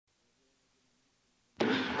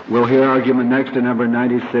We'll hear argument next to number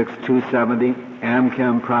 96-270,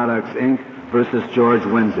 Amchem Products, Inc. versus George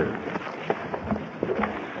Windsor.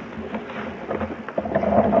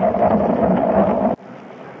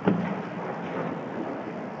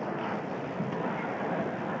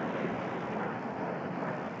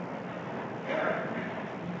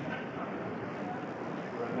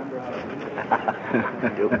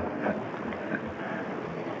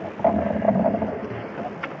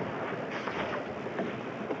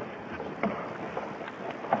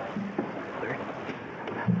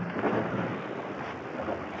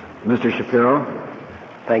 Mr. Shapiro.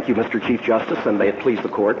 Thank you, Mr. Chief Justice, and may it please the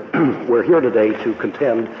Court. We're here today to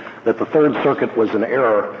contend that the Third Circuit was in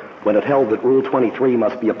error when it held that Rule 23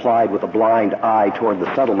 must be applied with a blind eye toward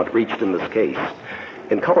the settlement reached in this case.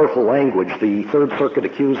 In colorful language, the Third Circuit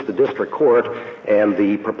accused the District Court and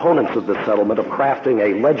the proponents of this settlement of crafting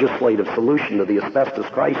a legislative solution to the asbestos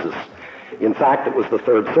crisis. In fact, it was the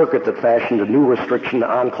Third Circuit that fashioned a new restriction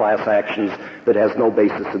on class actions that has no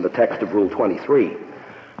basis in the text of Rule 23.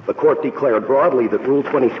 The Court declared broadly that Rule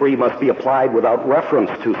 23 must be applied without reference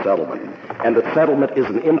to settlement, and that settlement is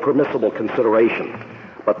an impermissible consideration.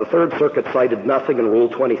 But the Third Circuit cited nothing in Rule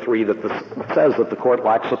 23 that says that the Court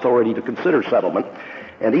lacks authority to consider settlement,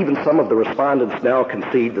 and even some of the respondents now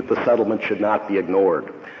concede that the settlement should not be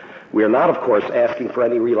ignored. We are not, of course, asking for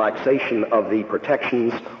any relaxation of the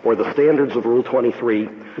protections or the standards of Rule 23.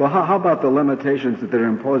 Well, how about the limitations that are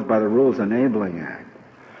imposed by the Rules Enabling Act?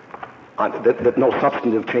 That no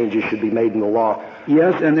substantive changes should be made in the law.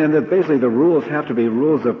 Yes, and that basically the rules have to be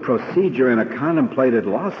rules of procedure in a contemplated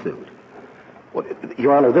lawsuit. Well,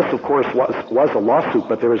 Your Honor, this, of course, was a lawsuit,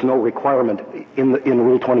 but there is no requirement in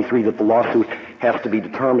Rule 23 that the lawsuit has to be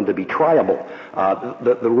determined to be triable.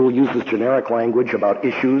 The rule uses generic language about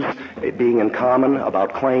issues being in common,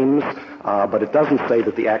 about claims, but it doesn't say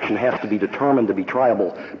that the action has to be determined to be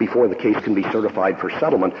triable before the case can be certified for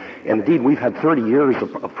settlement. And indeed, we've had 30 years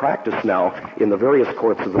of practice now in the various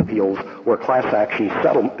courts of appeals where class action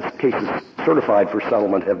cases certified for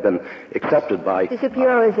settlement have been accepted by... Mr.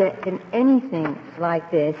 Shapiro, is there in anything like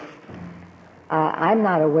this? I'm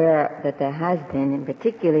not aware that there has been, and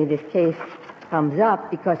particularly this case comes up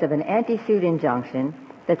because of an anti-suit injunction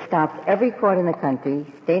that stops every court in the country,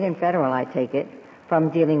 state and federal, I take it, from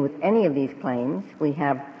dealing with any of these claims. We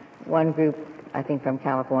have one group, I think from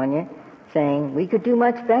California, saying we could do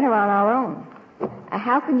much better on our own.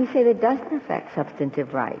 How can you say that doesn't affect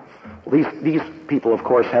substantive rights? These people, of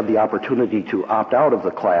course, had the opportunity to opt out of the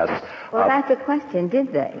class. Well, that's a question,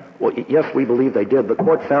 did they? Well, yes, we believe they did. The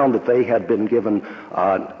court found that they had been given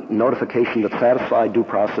notification that satisfied due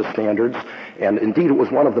process standards, and indeed it was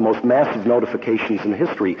one of the most massive notifications in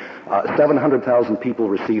history. 700,000 people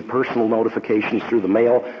received personal notifications through the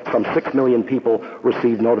mail. Some 6 million people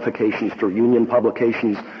received notifications through union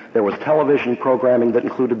publications. There was television programming that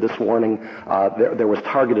included this warning. There was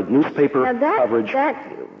targeted newspaper coverage.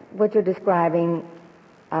 What you're describing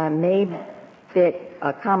may fit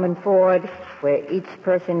a common forward where each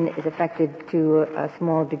person is affected to a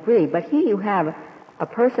small degree. But here you have a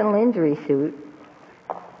personal injury suit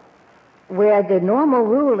where the normal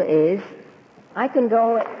rule is I can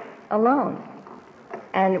go alone.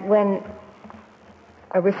 And when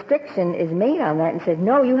a restriction is made on that and said,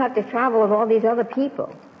 no, you have to travel with all these other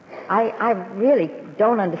people, I really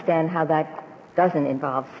don't understand how that doesn't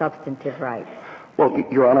involve substantive rights. Well,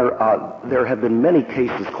 Your Honor, there have been many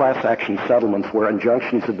cases, class action settlements, where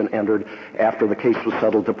injunctions have been entered after the case was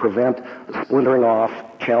settled to prevent splintering off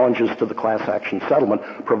challenges to the class action settlement,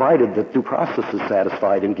 provided that due process is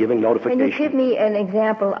satisfied in giving notification. Can you give me an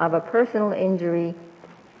example of a personal injury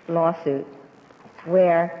lawsuit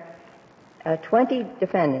where 20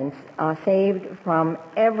 defendants are saved from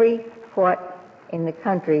every court in the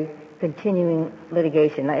country continuing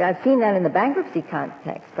litigation? I've seen that in the bankruptcy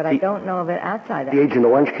context, but I don't know of it outside that. The Agent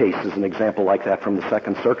Orange case is an example like that from the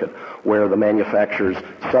Second Circuit, where the manufacturers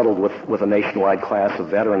settled with a nationwide class of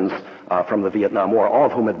veterans from the Vietnam War, all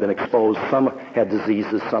of whom had been exposed. Some had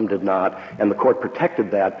diseases, some did not, and the court protected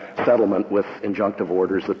that settlement with injunctive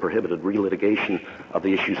orders that prohibited relitigation of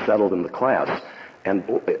the issues settled in the class. And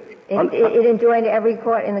it enjoined every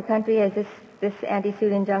court in the country as this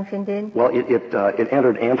anti-suit injunction did? Well, it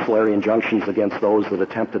entered ancillary injunctions against those that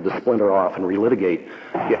attempted to splinter off and relitigate.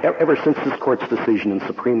 Ever since this court's decision in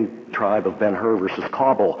Supreme Tribe of Ben-Hur versus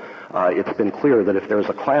Cobble, it's been clear that if there's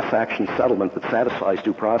a class action settlement that satisfies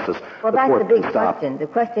due process, well, that's the big question. The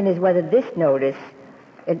question is whether this notice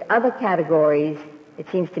in other categories, it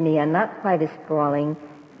seems to me, are not quite as sprawling,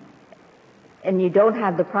 and you don't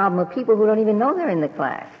have the problem of people who don't even know they're in the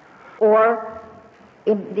class, or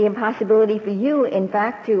the impossibility for you, in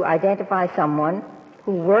fact, to identify someone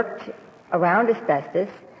who worked around asbestos,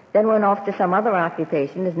 then went off to some other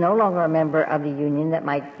occupation, is no longer a member of the union that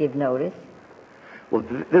might give notice? Well,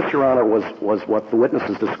 this, Your Honor, was what the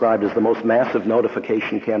witnesses described as the most massive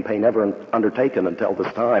notification campaign ever undertaken until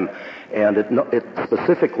this time. And it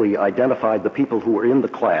specifically identified the people who were in the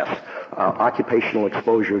class, occupational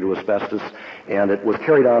exposure to asbestos, and it was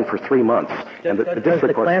carried on for 3 months. And the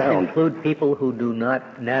district court class found... include people who do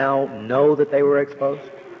not now know that they were exposed?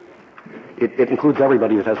 It includes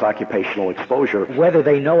everybody that has occupational exposure. Whether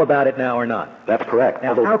they know about it now or not. That's correct.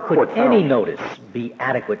 Now, how could any notice be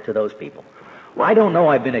adequate to those people? Well, I don't know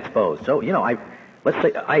I've been exposed. So, let's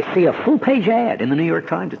say I see a full-page ad in the New York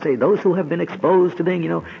Times that say those who have been exposed to things,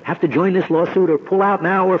 have to join this lawsuit or pull out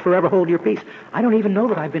now or forever hold your peace. I don't even know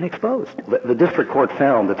that I've been exposed. The district court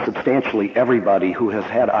found that substantially everybody who has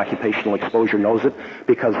had occupational exposure knows it,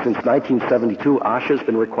 because since 1972, OSHA's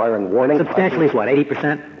been requiring warning. Substantially is what,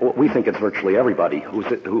 80%? Well, we think it's virtually everybody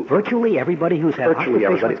Virtually everybody who's had virtually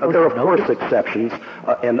everybody. There are, of course, exceptions.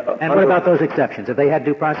 And what about those exceptions? Have they had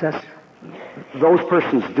due process? Those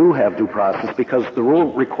persons do have due process because the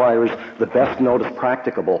rule requires the best notice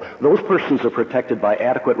practicable. Those persons are protected by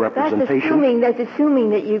adequate representation. That's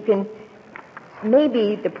assuming that you can,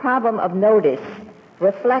 maybe the problem of notice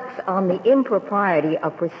reflects on the impropriety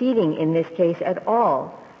of proceeding in this case at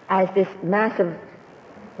all as this massive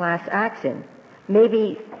class action.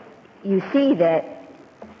 Maybe you see that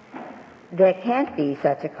there can't be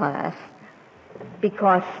such a class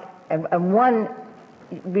because, and one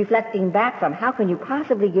reflecting back from, how can you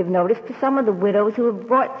possibly give notice to some of the widows who have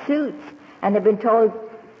brought suits and have been told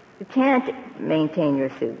you can't maintain your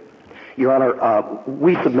suit? Your Honor,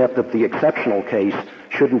 we submit that the exceptional case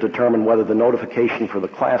shouldn't determine whether the notification for the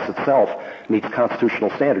class itself meets constitutional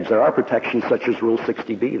standards. There are protections such as Rule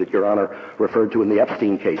 60B that Your Honor referred to in the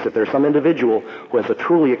Epstein case. If there's some individual who has a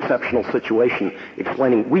truly exceptional situation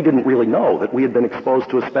explaining we didn't really know that we had been exposed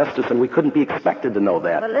to asbestos and we couldn't be expected to know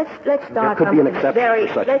that. But let's start from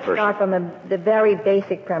the very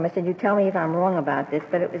basic premise, and you tell me if I'm wrong about this,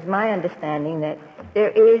 but it was my understanding that there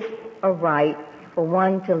is a right for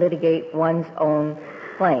one to litigate one's own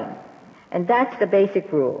claim. And that's the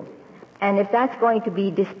basic rule. And if that's going to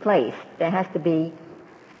be displaced, there has to be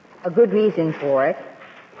a good reason for it.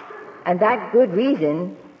 And that good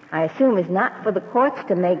reason, I assume, is not for the courts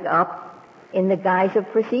to make up in the guise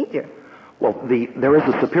of procedure. Well, there is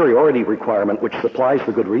a superiority requirement which supplies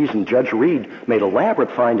the good reason. Judge Reed made elaborate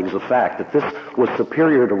findings of fact that this was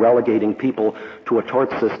superior to relegating people to a tort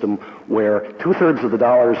system where 2/3 of the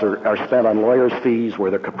dollars are spent on lawyers' fees, where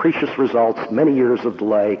there are capricious results, many years of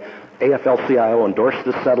delay. AFL-CIO endorsed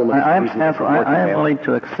this settlement. I am willing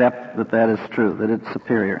to accept that is true, that it's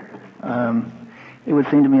superior. It would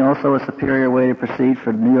seem to me also a superior way to proceed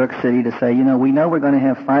for New York City to say, we know we're going to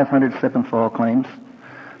have 500 slip and fall claims.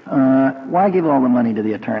 Why give all the money to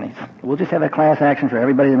the attorneys? We'll just have a class action for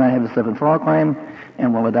everybody that might have a slip and fall claim,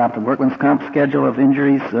 and we'll adopt a workman's comp schedule of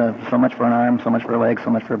injuries, so much for an arm, so much for a leg, so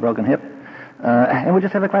much for a broken hip, and we'll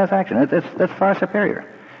just have a class action. That's far superior.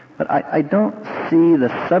 But I don't see the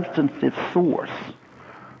substantive source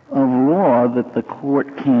of law that the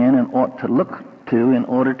court can and ought to look to in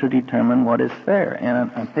order to determine what is fair.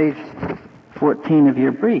 And on page 14 of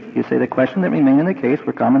your brief, you say the question that remain in the case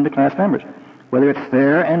were common to class members, whether it's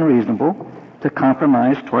fair and reasonable to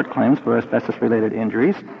compromise tort claims for asbestos-related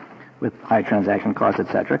injuries with high transaction costs,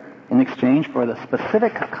 etc., in exchange for the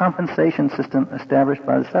specific compensation system established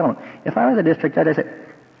by the settlement. If I were the district judge, I'd say,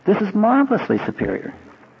 this is marvelously superior.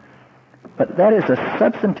 But that is a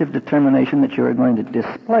substantive determination that you are going to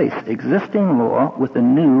displace existing law with a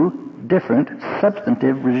new, different,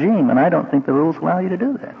 substantive regime, and I don't think the rules allow you to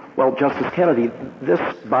do that. Well, Justice Kennedy, this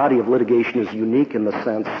body of litigation is unique in the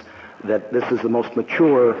sense that this is the most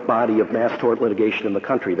mature body of mass tort litigation in the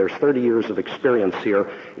country. There's 30 years of experience here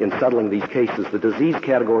in settling these cases. The disease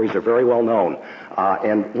categories are very well known,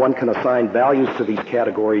 and one can assign values to these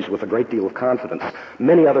categories with a great deal of confidence.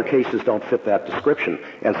 Many other cases don't fit that description,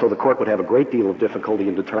 and so the court would have a great deal of difficulty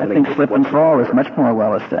in determining... I think slip and fall is much more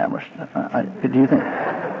well established. Do you think?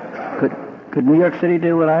 Could New York City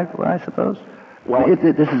do what I suppose? Well,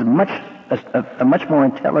 this is a much more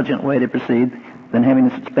intelligent way to proceed than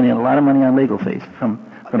spending a lot of money on legal fees from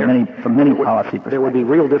many policy perspectives. There would be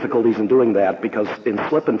real difficulties in doing that because in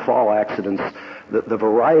slip and fall accidents, the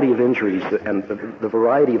variety of injuries and the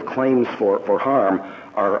variety of claims for harm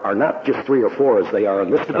are not just 3 or 4 as they are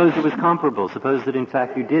in this case. Suppose it was comparable. Suppose that in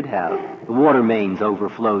fact you did have the water mains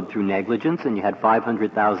overflowed through negligence and you had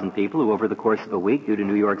 500,000 people who over the course of a week due to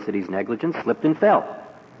New York City's negligence slipped and fell.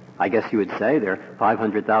 I guess you would say there are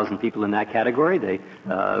 500,000 people in that category. They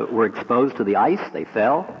were exposed to the ice, they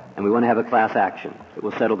fell, and we want to have a class action that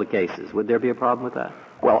will settle the cases. Would there be a problem with that?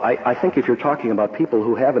 Well, I think if you're talking about people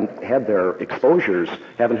who haven't had their exposures,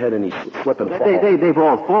 haven't had any slip and fall. They've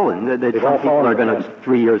all fallen. Some people are going to,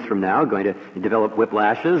 3 years from now, going to develop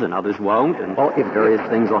whiplashes, and others won't, and various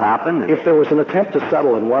things will happen. If there was an attempt to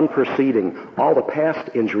settle in one proceeding all the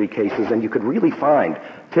past injury cases, and you could really find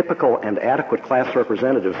typical and adequate class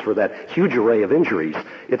representatives for that huge array of injuries,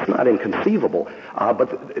 it's not inconceivable.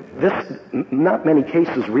 But not many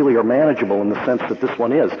cases really are manageable in the sense that this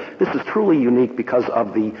one is. This is truly unique because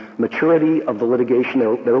of the maturity of the litigation.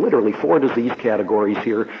 There are literally 4 disease categories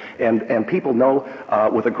here, and people know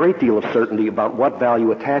with a great deal of certainty about what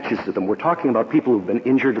value attaches to them. We're talking about people who've been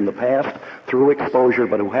injured in the past through exposure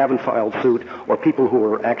but who haven't filed suit, or people who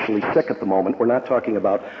are actually sick at the moment. We're not talking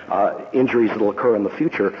about injuries that will occur in the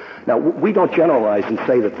future. Now, we don't generalize and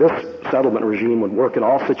say that this settlement regime would work in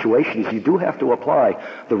all situations. You do have to apply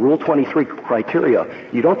the Rule 23 criteria.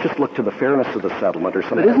 You don't just look to the fairness of the settlement or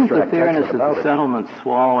some abstract. But isn't the fairness of the settlement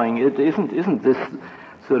swallowing? Isn't this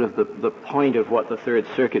sort of the point of what the Third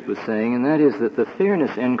Circuit was saying, and that is that the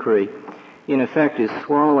fairness inquiry, in effect, is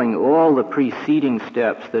swallowing all the preceding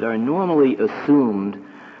steps that are normally assumed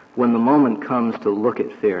when the moment comes to look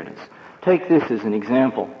at fairness. Take this as an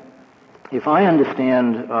example. If I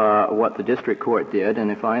understand what the district court did, and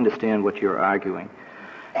if I understand what you're arguing,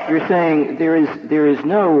 you're saying there is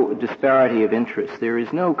no disparity of interest, there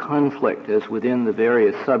is no conflict as within the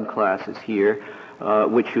various subclasses here,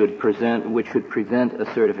 which should prevent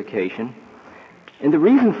a certification. And the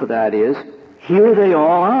reason for that is, here they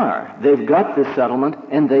all are. They've got this settlement,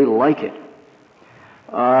 and they like it.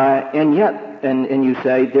 And yet, and you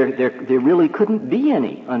say there really couldn't be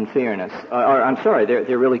any unfairness.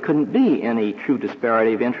 There really couldn't be any true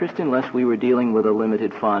disparity of interest unless we were dealing with a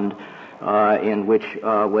limited fund in which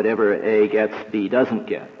whatever A gets, B doesn't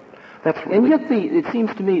get. And yet, it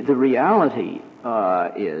seems to me the reality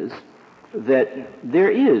is that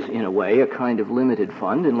there is, in a way, a kind of limited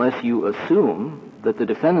fund unless you assume that the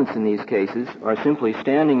defendants in these cases are simply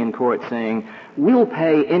standing in court saying, we'll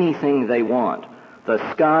pay anything they want. The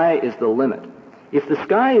sky is the limit. If the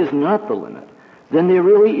sky is not the limit, then there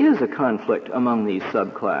really is a conflict among these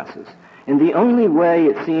subclasses. And the only way,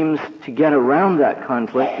 it seems, to get around that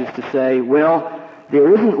conflict is to say, well,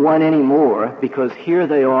 there isn't one anymore because here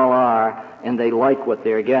they all are and they like what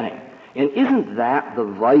they're getting. And isn't that the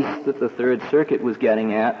vice that the Third Circuit was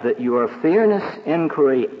getting at, that your fairness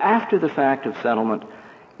inquiry after the fact of settlement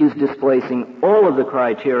is displacing all of the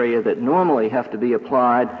criteria that normally have to be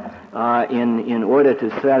applied in order to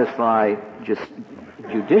satisfy just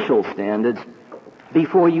judicial standards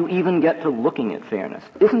before you even get to looking at fairness?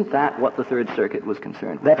 Isn't that what the Third Circuit was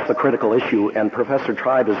concerned with? That's the critical issue, and Professor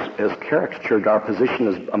Tribe has caricatured our position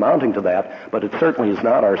as amounting to that, but it certainly is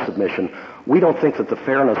not our submission. We don't think that the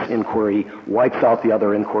fairness inquiry wipes out the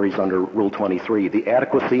other inquiries under Rule 23. The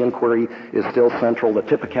adequacy inquiry is still central. The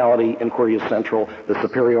typicality inquiry is central. The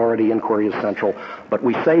superiority inquiry is central. But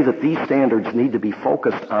we say that these standards need to be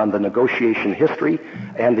focused on the negotiation history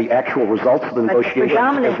and the actual results of the negotiations,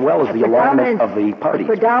 as well as the alignment of the parties.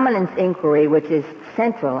 The predominance inquiry, which is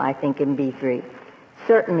central, I think, in B3,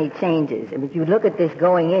 certainly changes. I mean, if you look at this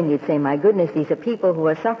going in, you'd say, my goodness, these are people who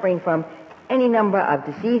are suffering from any number of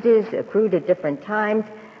diseases accrued at different times,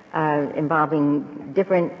 involving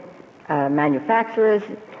different manufacturers.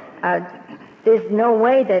 There's no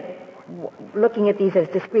way that, looking at these as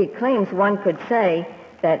discrete claims, one could say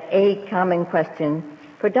that a common question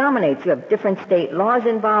predominates. You have different state laws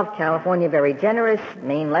involved, California very generous,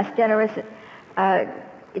 Maine less generous.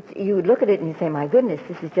 You would look at it and you say, my goodness,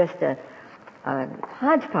 this is just a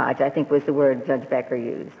hodgepodge, I think was the word Judge Becker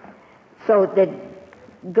used. So that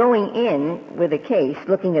going in with a case,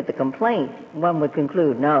 looking at the complaint, one would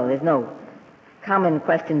conclude, no, there's no common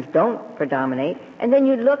questions don't predominate. And then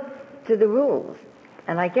you look to the rules.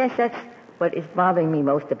 And I guess that's what is bothering me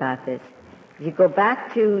most about this. If you go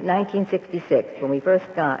back to 1966, when we first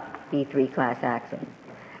got B3 class action,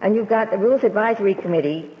 and you've got the Rules Advisory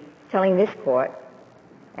Committee telling this court,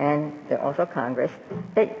 and also Congress,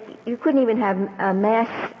 that you couldn't even have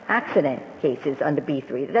mass accident cases under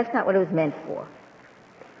B3. That's not what it was meant for.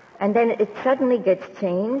 And then it suddenly gets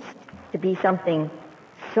changed to be something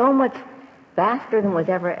so much vaster than was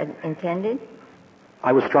ever intended.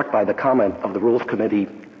 I was struck by the comment of the Rules Committee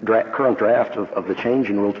current draft of the change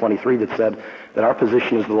in Rule 23 that said that our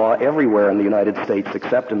position is the law everywhere in the United States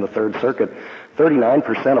except in the Third Circuit.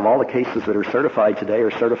 39% of all the cases that are certified today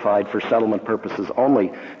are certified for settlement purposes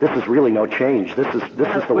only. This is really no change. This is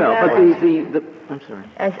the way. Well, but I'm sorry.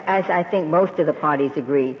 As I think most of the parties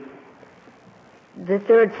agree, the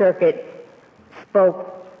Third Circuit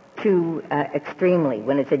spoke too extremely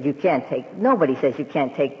when it said nobody says you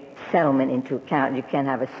can't take settlement into account, you can't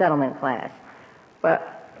have a settlement class.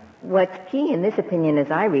 But what's key in this opinion,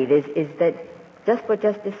 as I read, is that just what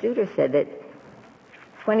Justice Souter said, that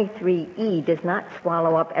 23E does not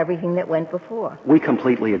swallow up everything that went before. We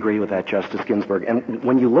completely agree with that, Justice Ginsburg. And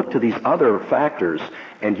when you look to these other factors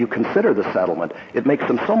and you consider the settlement, it makes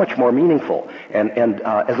them so much more meaningful. And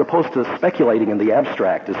as opposed to speculating in the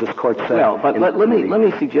abstract, as this court said. Well, but let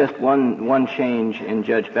me suggest one change in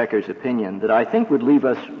Judge Becker's opinion that I think would leave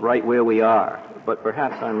us right where we are, but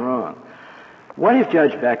perhaps I'm wrong. What if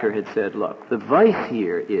Judge Becker had said, look, the vice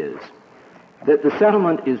here is that the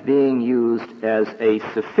settlement is being used as a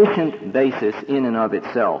sufficient basis in and of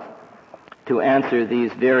itself to answer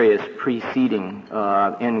these various preceding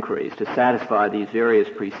inquiries, to satisfy these various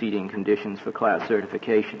preceding conditions for class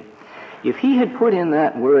certification. If he had put in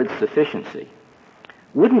that word sufficiency,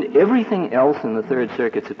 wouldn't everything else in the Third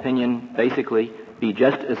Circuit's opinion basically be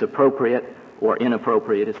just as appropriate or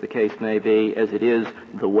inappropriate, as the case may be, as it is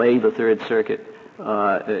the way the Third Circuit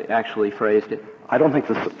actually phrased it? I don't think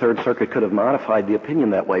the Third Circuit could have modified the opinion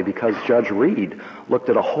that way because Judge Reed looked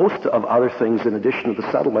at a host of other things in addition to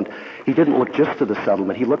the settlement. He didn't look just to the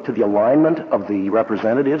settlement. He looked to the alignment of the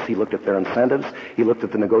representatives. He looked at their incentives. He looked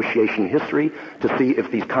at the negotiation history to see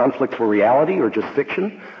if these conflicts were reality or just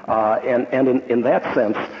fiction. And in that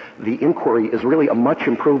sense, the inquiry is really a much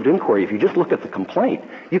improved inquiry. If you just look at the complaint,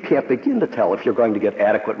 you can't begin to tell if you're going to get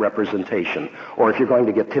adequate representation or if you're going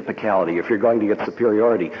to get typicality, if you're going to get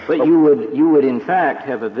superiority. But you would in fact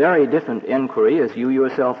have a very different inquiry, as you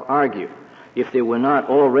yourself argue, if there were not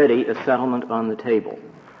already a settlement on the table.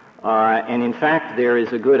 And in fact, there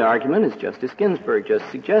is a good argument, as Justice Ginsburg just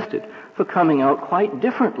suggested, for coming out quite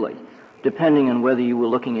differently, depending on whether you were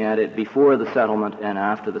looking at it before the settlement and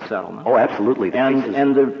after the settlement. Oh, absolutely.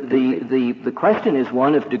 And the question is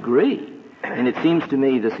one of degree. And it seems to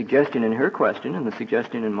me the suggestion in her question and the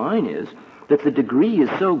suggestion in mine is that the degree is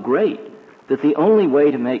so great that the only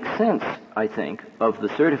way to make sense, I think, of the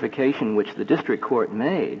certification which the district court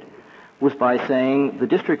made was by saying the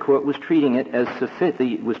district court was treating it as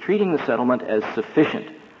was treating the settlement as sufficient,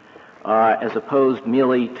 as opposed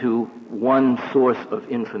merely to one source of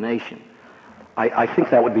information. I think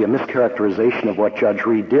that would be a mischaracterization of what Judge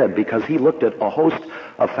Reed did because he looked at a host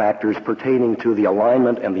of factors pertaining to the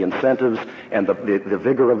alignment and the incentives and the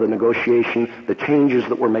vigor of the negotiation, the changes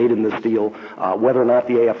that were made in this deal, whether or not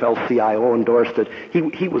the AFL-CIO endorsed it.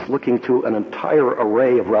 He was looking to an entire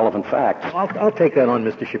array of relevant facts. I'll take that on,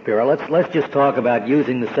 Mr. Shapiro. Let's just talk about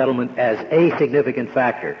using the settlement as a significant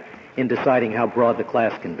factor in deciding how broad the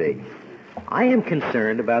class can be. I am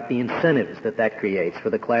concerned about the incentives that creates for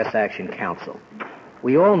the class action counsel.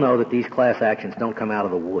 We all know that these class actions don't come out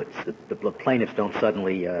of the woods. The plaintiffs don't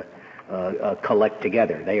suddenly collect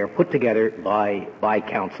together. They are put together by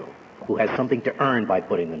counsel, who has something to earn by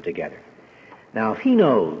putting them together. Now, if he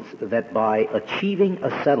knows that by achieving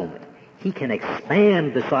a settlement, he can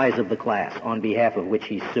expand the size of the class on behalf of which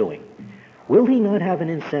he's suing, will he not have an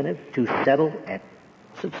incentive to settle at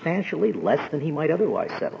substantially less than he might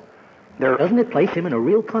otherwise settle? Doesn't it place him in a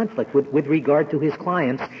real conflict with regard to his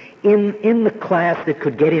clients in the class that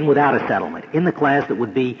could get in without a settlement, in the class that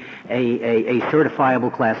would be a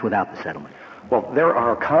certifiable class without the settlement? Well, there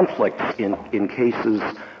are conflicts in cases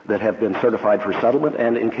that have been certified for settlement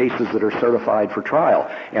and in cases that are certified for trial.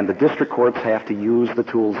 And the district courts have to use the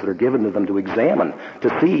tools that are given to them to examine,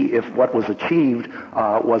 to see if what was achieved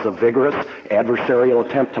was a vigorous adversarial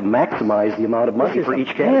attempt to maximize the amount of money for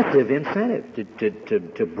each case. Massive incentive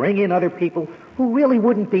to bring in other people who really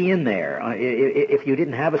wouldn't be in there if you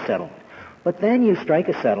didn't have a settlement. But then you strike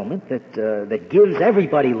a settlement that gives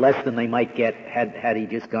everybody less than they might get had he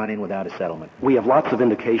just gone in without a settlement. We have lots of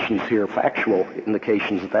indications here, factual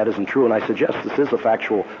indications that isn't true, and I suggest this is a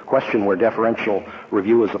factual question where deferential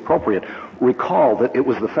review is appropriate. Recall that it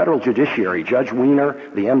was the federal judiciary, Judge Wiener,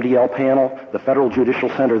 the MDL panel, the Federal Judicial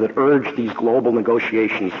Center that urged these global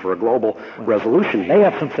negotiations for a global resolution. They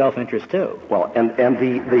have some self-interest too. Well, and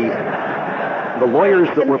the lawyers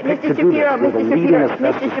that were picked to do this were the leading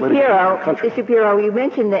asbestos litigants in the country. Mr. Shapiro, you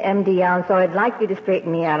mentioned the MDL, so I'd like you to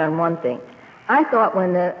straighten me out on one thing. I thought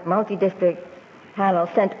when the multi-district panel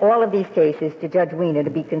sent all of these cases to Judge Wiener to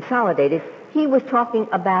be consolidated, he was talking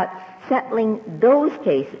about settling those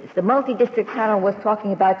cases. The multi-district panel was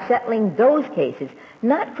talking about settling those cases,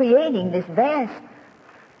 not creating this vast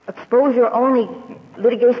exposure-only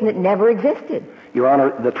litigation that never existed. Your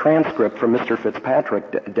Honor, the transcript from Mr.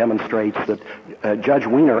 Fitzpatrick demonstrates that Judge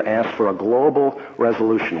Wiener asked for a global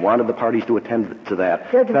resolution, wanted the parties to attend to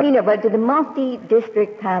that. Judge Wiener, but did the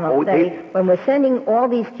multi-district panel say, when we're sending all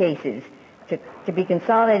these cases, to be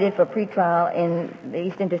consolidated for pretrial in the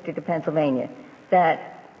Eastern District of Pennsylvania,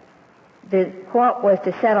 that the court was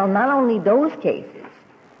to settle not only those cases,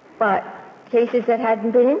 but cases that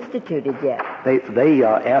hadn't been instituted yet. They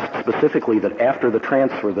asked specifically that after the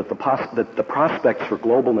transfer that the prospects for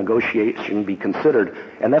global negotiation be considered,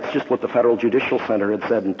 and that's just what the Federal Judicial Center had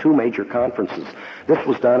said in two major conferences. This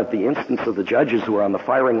was done at the instance of the judges who were on the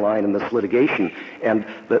firing line in this litigation, and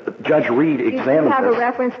Judge Reed examined you have this. A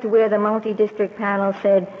reference to where the multi-district panel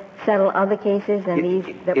said settle other cases and these...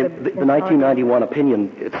 The 1991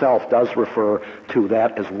 opinion itself does refer to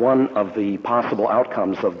that as one of the possible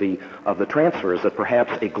outcomes of the transfer, is that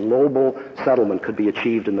perhaps a global settlement could be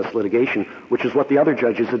achieved in this litigation, which is what the other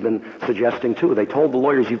judges had been suggesting too. They told the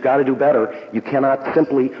lawyers, you've got to do better. You cannot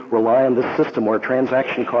simply rely on this system where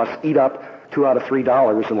transaction costs eat up $2 out of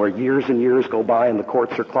 $3 and where years and years go by and the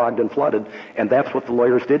courts are clogged and flooded, and that's what the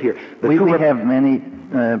lawyers did here. We have many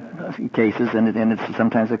cases, and it's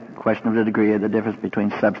sometimes a question of the degree of the difference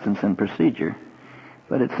between substance and procedure.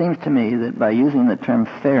 But it seems to me that by using the term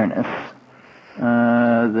fairness,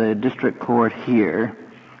 the district court here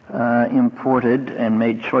imported and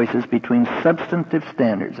made choices between substantive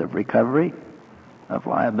standards of recovery, of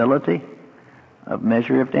liability, of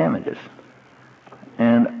measure of damages.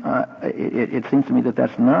 And it seems to me that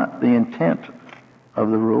that's not the intent of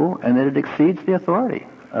the rule, and that it exceeds the authority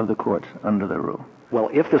of the courts under the rule. Well,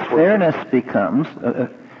 if this were... Fairness becomes...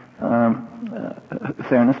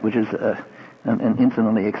 fairness, which is an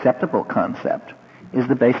infinitely acceptable concept, is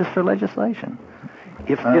the basis for legislation.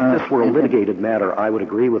 If this were a litigated matter, I would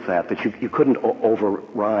agree with that you couldn't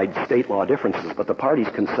override state law differences, but the parties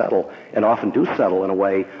can settle, and often do settle in a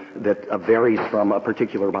way that varies from a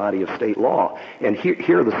particular body of state law. And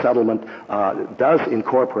here the settlement does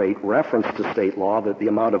incorporate reference to state law, that the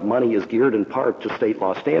amount of money is geared in part to state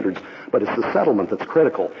law standards, but it's the settlement that's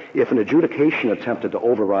critical. If an adjudication attempted to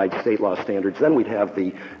override state law standards, then we'd have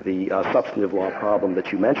the substantive law problem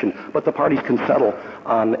that you mentioned, but the parties can settle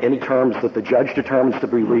on any terms that the judge determines to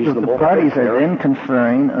be reasonable. The parties are then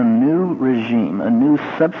conferring a new regime, a new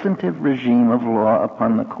substantive regime of law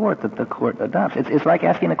upon the court that the court adopts. It's like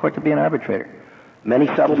asking the court to be an arbitrator. Many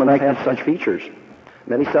settlements have such features.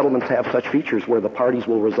 Many settlements have such features where the parties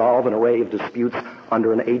will resolve an array of disputes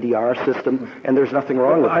under an ADR system, and there's nothing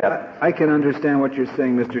wrong with that. I can understand what you're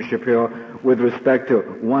saying, Mr. Shapiro, with respect to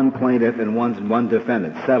one plaintiff and one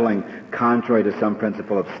defendant settling contrary to some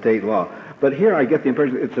principle of state law. But here I get the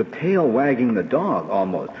impression it's a tail wagging the dog,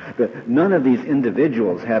 almost. That none of these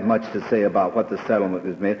individuals have much to say about what the settlement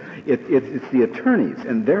is made. It's the attorneys,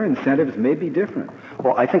 and their incentives may be different.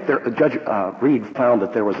 Well, I think Judge Reed found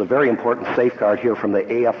that there was a very important safeguard here from the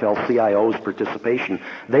AFL-CIO's participation.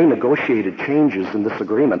 They negotiated changes in this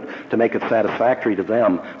agreement to make it satisfactory to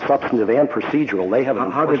them, substantive and procedural. They have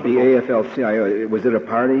How did the AFL-CIO, was it a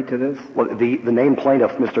party to this? Well, the named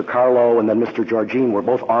plaintiff, Mr. Carlo, and then Mr. Georgine, were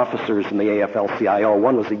both officers in the AFL-CIO.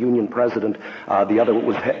 One was the union president. The other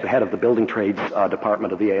was head of the building trades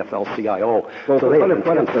department of the AFL-CIO. Well, so what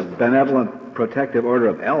if the Benevolent Protective Order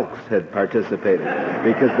of Elks had participated?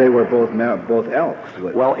 Because they were both Elks.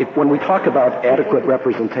 Well, when we talk about adequate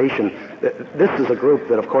representation, this is a group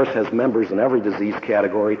that, of course, has members in every disease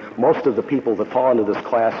category. Most of the people that fall into this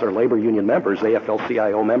class are labor union members,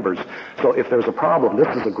 AFL-CIO members. So if there's a problem,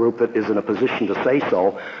 this is a group that is in a position to say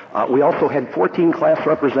so. We also had 14 class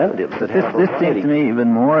representatives that have This seems to me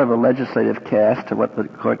even more of a legislative cast to what the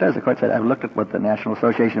court does. The court said, I've looked at what the National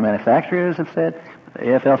Association of Manufacturers have said, what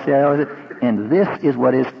the AFL-CIO has said, and this is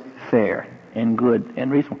what is fair and good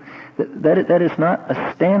and reasonable. That is not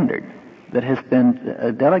a standard that has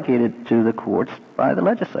been delegated to the courts by the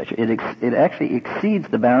legislature. It actually exceeds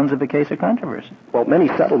the bounds of a case of controversy. Well, many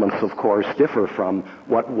settlements, of course, differ from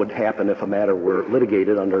what would happen if a matter were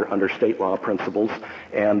litigated under state law principles,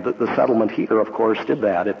 and the settlement here, of course, did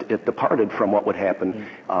that. It departed from what would happen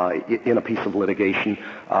in a piece of litigation,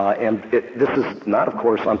 and this is not, of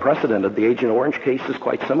course, unprecedented. The Agent Orange case is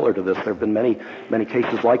quite similar to this. There have been many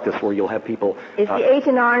cases like this where you'll have people... Is the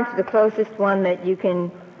Agent Orange the closest one that you can...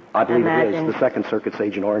 I believe it is. The Second Circuit's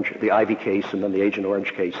Agent Orange, the Ivy case, and then the Agent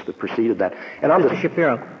Orange case that preceded that. And on Mr.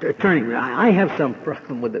 Shapiro, attorney, I have some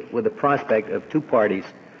problem with the prospect of two parties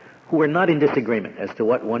who are not in disagreement as to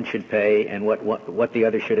what one should pay and what the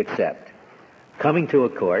other should accept, coming to a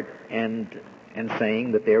court and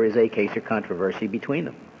saying that there is a case or controversy between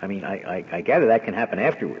them. I mean, I gather that can happen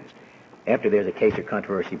afterwards, after there's a case or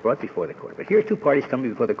controversy brought before the court. But here are two parties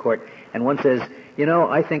coming before the court, and one says,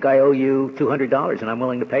 I think I owe you $200, and I'm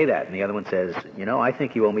willing to pay that. And the other one says, I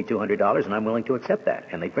think you owe me $200, and I'm willing to accept that.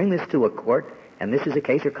 And they bring this to a court, and this is a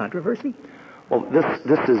case or controversy? Well,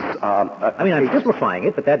 this is... I'm simplifying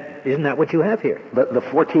it, but isn't that what you have here? The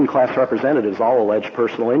 14 class representatives all alleged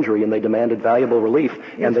personal injury, and they demanded valuable relief,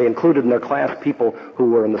 and they included in their class people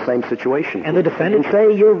who were in the same situation. And the defendants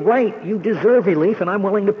say, you're right, you deserve relief, and I'm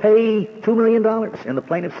willing to pay $2 million. And the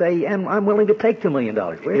plaintiffs say, and I'm willing to take $2 million.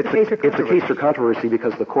 Where's the case for controversy? It's a case for controversy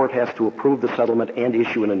because the court has to approve the settlement and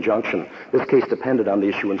issue an injunction. This case depended on the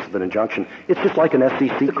issuance of an injunction. It's just like an SEC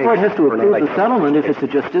case. The court has to approve the settlement if it's a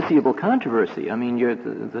justiciable controversy. I mean,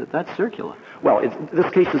 that's circular. Well, this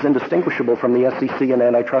case is indistinguishable from the SEC and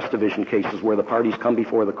antitrust division cases where the parties come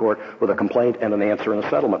before the court with a complaint and an answer and a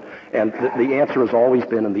settlement. And the answer has always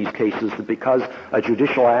been in these cases that because a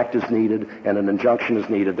judicial act is needed and an injunction is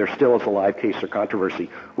needed, there still is a live case or controversy.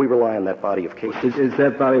 We rely on that body of cases. Is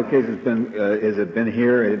that body of cases has it been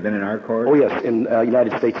here? Has it been in our court? Oh, yes. In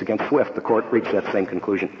United States against Swift, the court reached that same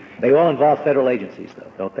conclusion. They all involve federal agencies,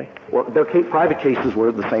 though, don't they? Well, they're private cases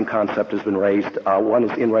where the same concept has been raised. One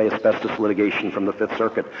is in re asbestos litigation from the Fifth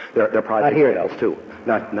Circuit. They're private cases, too.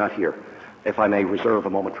 Not here. If I may reserve a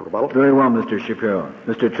moment for rebuttal. Very well, Mr. Shapiro.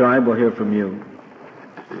 Mr. Tribe, we'll hear from you.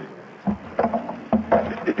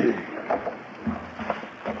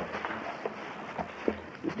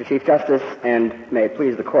 Mr. Chief Justice, and may it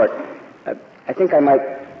please the Court, I think I might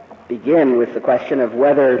begin with the question of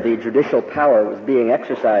whether the judicial power was being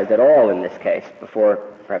exercised at all in this case before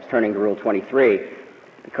perhaps turning to Rule 23,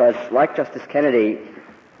 because like Justice Kennedy,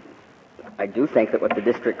 I do think that what the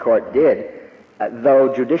district court did,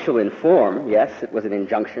 though judicial in form, yes, it was an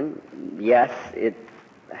injunction, yes, it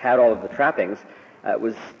had all of the trappings,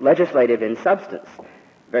 was legislative in substance,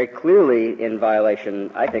 very clearly in violation,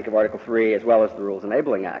 I think, of Article 3 as well as the Rules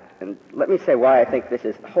Enabling Act. And let me say why I think this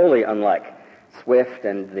is wholly unlike Swift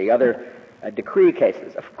and the other decree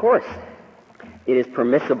cases. Of course, it is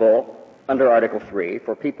permissible under Article 3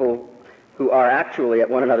 for people who are actually at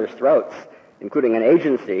one another's throats, including an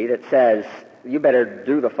agency that says, you better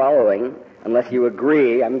do the following, unless you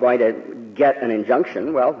agree I'm going to get an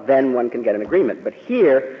injunction, well, then one can get an agreement. But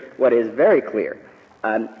here, what is very clear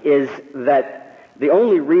is that the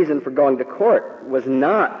only reason for going to court was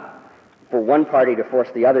not for one party to force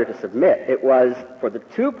the other to submit. It was for the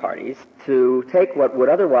two parties to take what would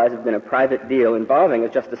otherwise have been a private deal involving,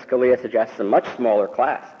 as Justice Scalia suggests, a much smaller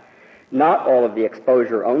class, not all of the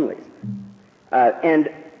exposure-onlys, and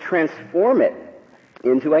transform it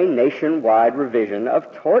into a nationwide revision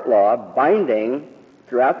of tort law binding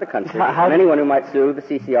throughout the country on anyone who might sue the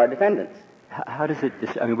CCR defendants. How does it...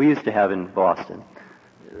 we used to have in Boston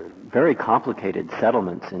very complicated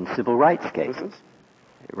settlements in civil rights cases,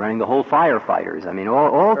 running the whole firefighters.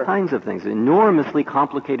 All kinds of things, enormously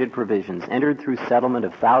complicated provisions entered through settlement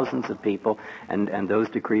of thousands of people, and those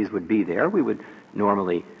decrees would be there. We would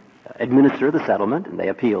normally administer the settlement, and they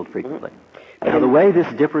appealed frequently. Now, the way this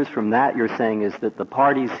differs from that, you're saying, is that the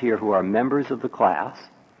parties here who are members of the class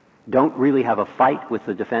don't really have a fight with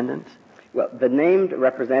the defendants? Well, the named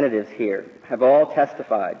representatives here have all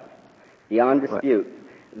testified beyond dispute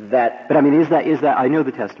that... But is that, I know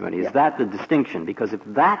the testimony, is that the distinction? Because if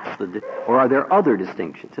that's or are there other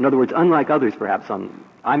distinctions? In other words, unlike others perhaps,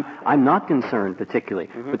 I'm not concerned particularly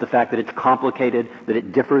with the fact that it's complicated, that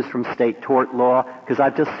it differs from state tort law, because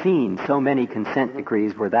I've just seen so many consent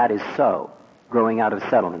decrees where that is so, growing out of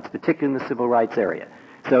settlements, particularly in the civil rights area.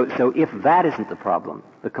 So if that isn't the problem,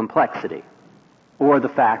 the complexity, or the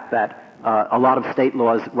fact that a lot of state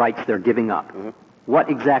laws rights they're giving up, what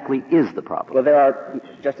exactly is the problem? Well, there are,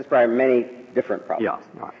 Justice Breyer, many different problems.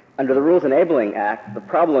 Yeah. Right. Under the Rules Enabling Act, the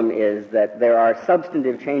problem is that there are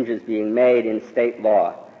substantive changes being made in state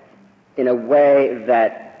law in a way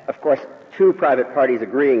that, of course, two private parties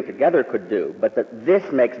agreeing together could do, but that this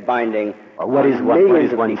makes binding. What is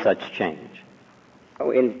one such change?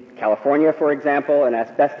 In California, for example, an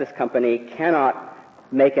asbestos company cannot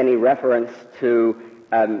make any reference to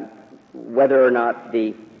whether or not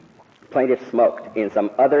the plaintiff smoked. In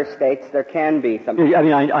some other states, there can be some...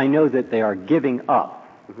 I know that they are giving up.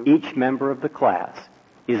 Each member of the class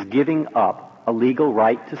is giving up a legal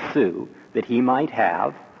right to sue that he might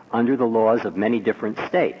have under the laws of many different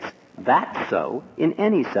states. That's so in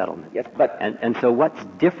any settlement. Yes, but... And so what's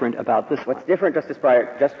different about this? What's different, Justice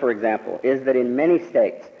Breyer, just for example, is that in many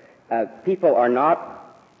states, people are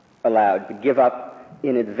not allowed to give up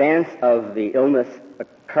in advance of the illness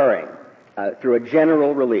occurring through a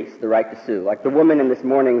general release, the right to sue. Like the woman in this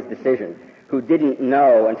morning's decision who didn't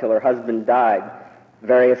know until her husband died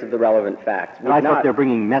various of the relevant facts. I thought they're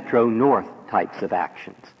bringing Metro North types of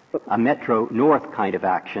actions. A Metro North kind of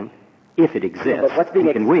action, if it exists, but what's being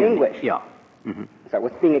extinguished? Yeah. Sorry,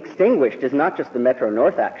 what's being extinguished is not just the Metro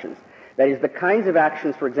North actions, That is, the kinds of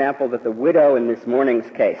actions, for example, that the widow in this morning's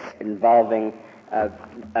case involving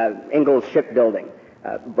Ingalls Shipbuilding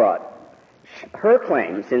brought. Her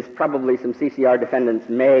claim, since probably some CCR defendants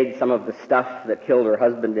made some of the stuff that killed her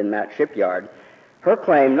husband in that shipyard, her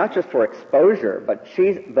claim, not just for exposure, but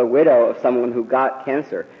she's the widow of someone who got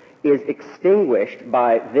cancer, is extinguished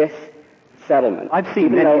by this settlement. I've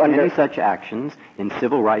seen many such actions in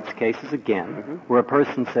civil rights cases again, where a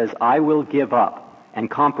person says, I will give up and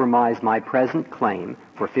compromise my present claim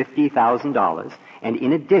for $50,000, and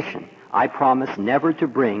in addition, I promise never to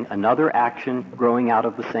bring another action growing out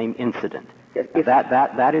of the same incident.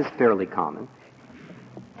 That is fairly common.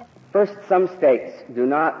 First, some states do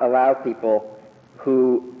not allow people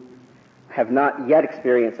who have not yet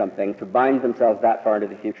experienced something to bind themselves that far into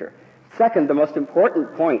the future. Second, the most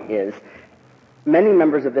important point is many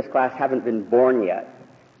members of this class haven't been born yet.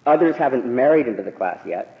 Others haven't married into the class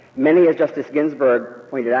yet. Many, as Justice Ginsburg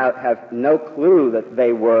pointed out, have no clue that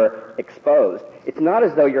they were exposed. It's not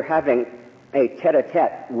as though you're having a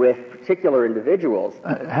tete-a-tete with particular individuals.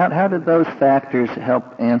 How did those factors help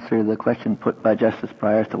answer the question put by Justice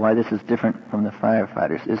Breyer as to why this is different from the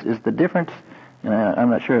firefighters? Is the difference, and I'm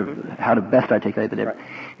not sure how to best articulate the difference,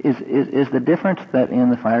 is the difference that in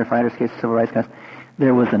the firefighters' case, civil rights case,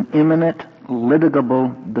 there was an imminent,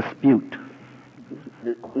 litigable dispute?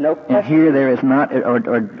 No question. And here there is not, or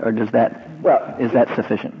does that, is that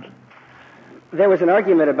sufficient? There was an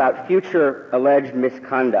argument about future alleged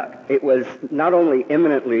misconduct. It was not only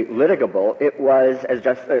imminently litigable, it was, as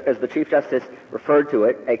the Chief Justice referred to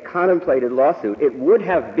it, a contemplated lawsuit. It would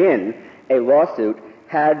have been a lawsuit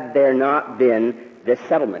had there not been this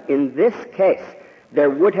settlement. In this case, there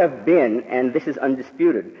would have been, and this is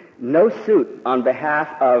undisputed, no suit on behalf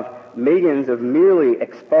of millions of merely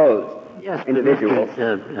exposed individuals.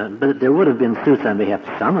 But there would have been suits on behalf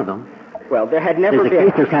of some of them. Well, there had never been. There's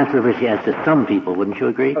a case of controversy as to some people, wouldn't you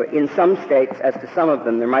agree? In some states, as to some of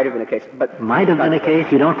them, there might have been a case. But might have been a case?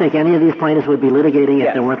 You don't think any of these plaintiffs would be litigating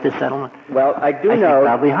if there weren't this settlement? Well, I do know. think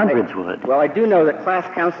probably hundreds would. Well, I do know that class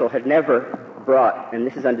counsel had never brought, and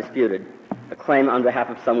this is undisputed, a claim on behalf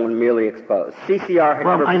of someone merely exposed. CCR had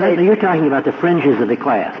never. Well, I know you're talking about the fringes of the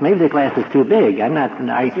class. Maybe the class is too big.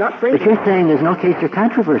 It's not fringes. But you're saying there's no case or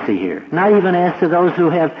controversy here. Not even as to those who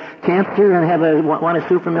have cancer and want to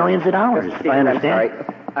sue for millions of dollars. If I understand. I'm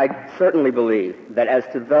sorry. I certainly believe that as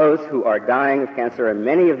to those who are dying of cancer and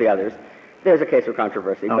many of the others, there's a case of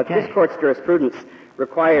controversy. Okay. But this Court's jurisprudence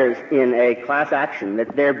requires in a class action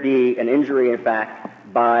that there be an injury in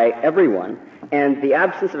fact by everyone. And the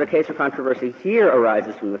absence of a case or controversy here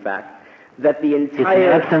arises from the fact that the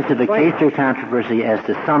entire... It's the absence of a case or controversy as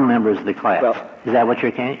to some members of the class. Well, is that what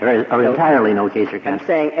you're saying? Or entirely no case or controversy? I'm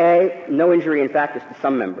saying, A, no injury in fact as to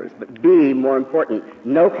some members, but B, more important,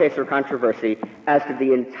 no case or controversy as to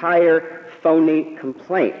the entire phony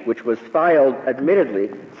complaint, which was filed,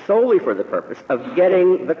 admittedly, solely for the purpose of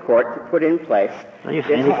getting the Court to put in place... Well, you're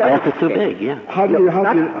saying the class is too big, yeah.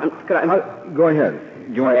 Go ahead.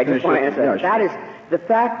 I just want to answer that. That is, the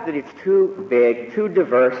fact that it's too big, too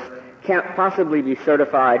diverse, can't possibly be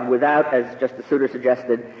certified without, as Justice Souter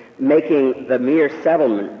suggested, making the mere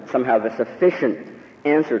settlement somehow the sufficient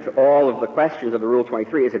answer to all of the questions of the Rule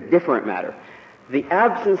 23 is a different matter. The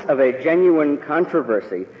absence of a genuine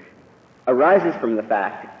controversy arises from the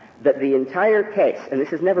fact that the entire case, and this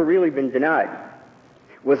has never really been denied,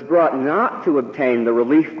 was brought not to obtain the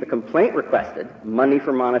relief the complaint requested, money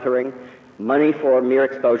for monitoring, money for mere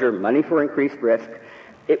exposure, money for increased risk.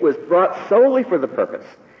 It was brought solely for the purpose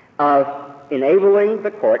of enabling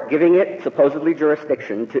the Court, giving it supposedly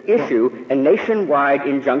jurisdiction, to issue a nationwide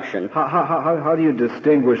injunction. How do you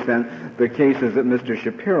distinguish, then, the cases that Mr.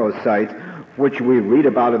 Shapiro cites, which we read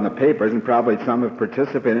about in the papers, and probably some have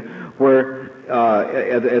participated, where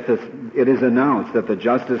it is announced that the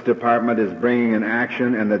Justice Department is bringing an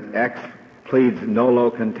action and that X pleads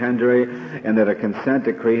nolo contendere, and that a consent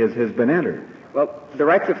decree has been entered? Well, the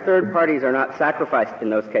rights of third parties are not sacrificed in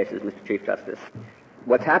those cases, Mr. Chief Justice.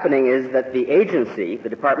 What's happening is that the agency, the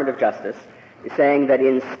Department of Justice, is saying that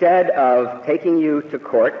instead of taking you to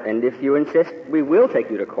court, and if you insist we will take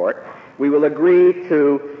you to court, we will agree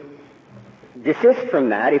to desist from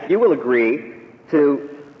that if you will agree to...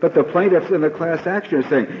 But the plaintiffs in the class action are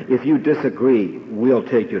saying, if you disagree, we'll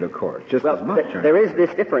take you to court, just as much. There is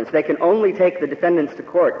this difference. They can only take the defendants to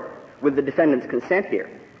court with the defendant's consent here,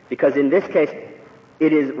 because in this case,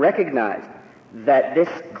 it is recognized that this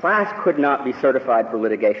class could not be certified for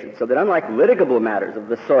litigation, so that unlike litigable matters of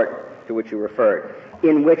the sort to which you referred,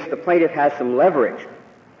 in which the plaintiff has some leverage,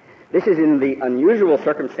 this is in the unusual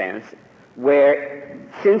circumstance where,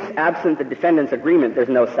 since absent the defendant's agreement, there's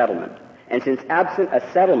no settlement. And since absent a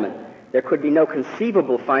settlement, there could be no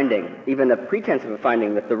conceivable finding, even a pretense of a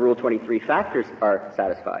finding, that the Rule 23 factors are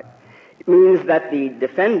satisfied. It means that the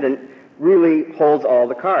defendant really holds all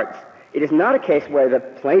the cards. It is not a case where the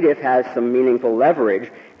plaintiff has some meaningful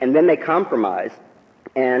leverage and then they compromise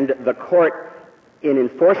and the court, in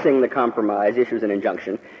enforcing the compromise, issues an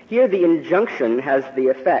injunction. Here the injunction has the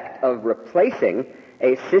effect of replacing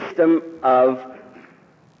a system of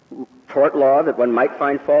tort law that one might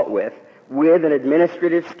find fault with an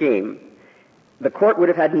administrative scheme. The court would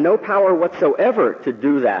have had no power whatsoever to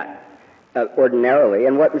do that ordinarily.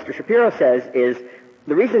 And what Mr. Shapiro says is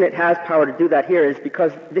the reason it has power to do that here is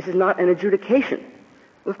because this is not an adjudication.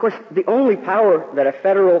 Well, of course, the only power that a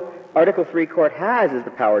federal Article III court has is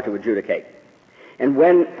the power to adjudicate. And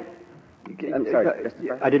when... I'm sorry.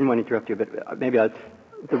 I didn't want to interrupt you, but maybe let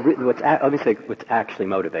me say what's actually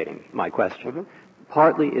motivating my question. Mm-hmm.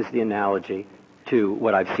 Partly is the analogy to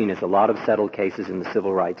what I've seen as a lot of settled cases in the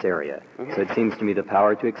civil rights area. Mm-hmm. So it seems to me the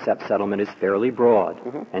power to accept settlement is fairly broad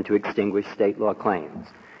mm-hmm. and to extinguish state law claims.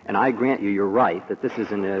 And I grant you're right that this is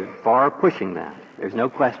far pushing that. There's no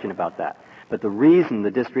question about that. But the reason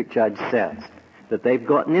the district judge says that they've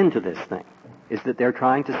gotten into this thing is that they're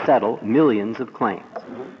trying to settle millions of claims.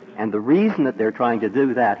 Mm-hmm. And the reason that they're trying to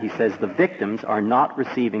do that, he says, the victims are not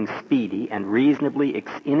receiving speedy and reasonably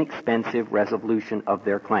inexpensive resolution of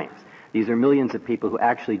their claims. These are millions of people who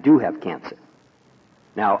actually do have cancer.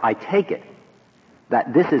 Now, I take it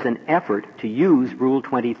that this is an effort to use Rule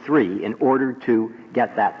 23 in order to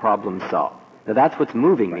get that problem solved. Now, that's what's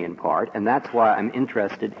moving me in part, and that's why I'm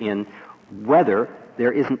interested in whether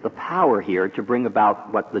there isn't the power here to bring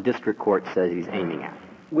about what the district court says he's aiming at.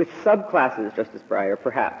 With subclasses, Justice Breyer,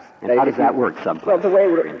 perhaps. And how does that work, subclasses? Well, the way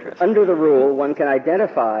under the rule, one can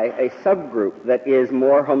identify a subgroup that is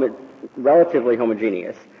more relatively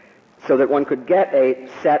homogeneous, so that one could get a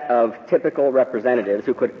set of typical representatives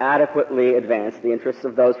who could adequately advance the interests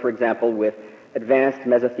of those, for example, with advanced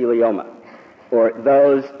mesothelioma, or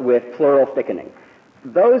those with pleural thickening.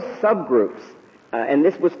 Those subgroups, and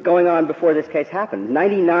this was going on before this case happened,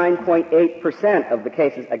 99.8% of the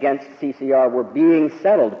cases against CCR were being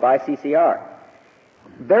settled by CCR.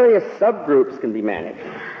 Various subgroups can be managed.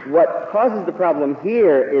 What causes the problem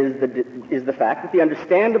here is the fact that the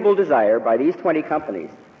understandable desire by these 20 companies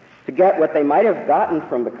to get what they might have gotten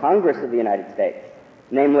from the Congress of the United States,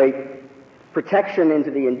 namely protection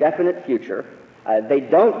into the indefinite future. They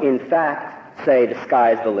don't, in fact, say the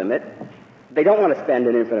sky's the limit. They don't want to spend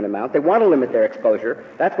an infinite amount. They want to limit their exposure.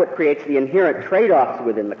 That's what creates the inherent trade-offs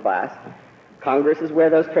within the class. Congress is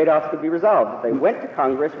where those trade-offs could be resolved. If they went to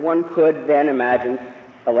Congress, one could then imagine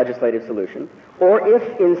a legislative solution. Or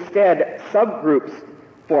if instead subgroups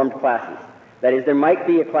formed classes, that is, there might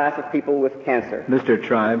be a class of people with cancer. Mr.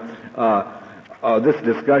 Tribe, this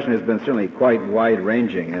discussion has been certainly quite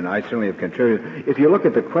wide-ranging, and I certainly have contributed. If you look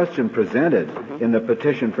at the question presented mm-hmm. in the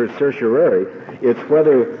petition for certiorari, it's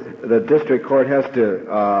whether the district court has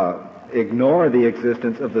to ignore the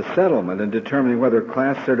existence of the settlement in determining whether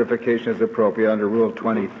class certification is appropriate under Rule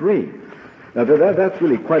 23. Now, that's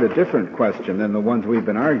really quite a different question than the ones we've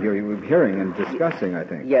been hearing and discussing, I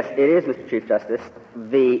think. Yes, it is, Mr. Chief Justice.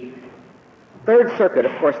 The Third Circuit,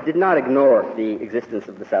 of course, did not ignore the existence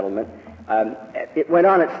of the settlement. It went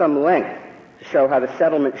on at some length to show how the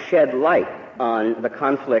settlement shed light on the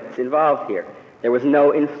conflicts involved here. There was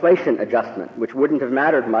no inflation adjustment, which wouldn't have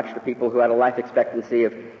mattered much to people who had a life expectancy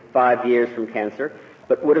of 5 years from cancer,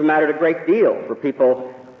 but would have mattered a great deal for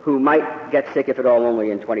people who might get sick, if at all,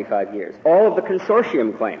 only in 25 years. All of the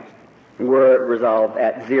consortium claims were resolved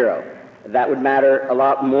at zero. That would matter a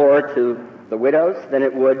lot more to the widows than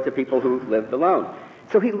it would to people who lived alone.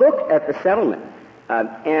 So he looked at the settlement,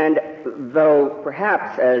 and though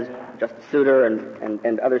perhaps, as Justice Souter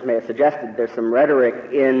and others may have suggested, there's some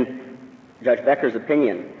rhetoric in Judge Becker's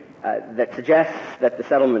opinion that suggests that the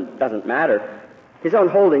settlement doesn't matter, his own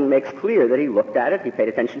holding makes clear that he looked at it, he paid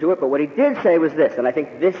attention to it, but what he did say was this, and I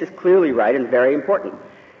think this is clearly right and very important.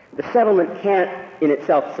 The settlement can't in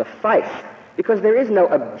itself suffice, because there is no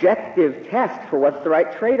objective test for what the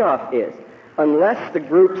right trade-off is, unless the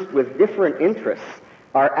groups with different interests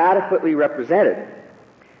are adequately represented.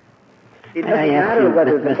 It doesn't matter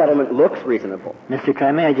whether the settlement looks reasonable. Mr.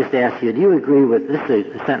 Tribe, may I just ask you, do you agree with this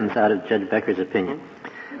a sentence out of Judge Becker's opinion?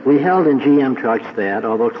 We held in GM Trucks that,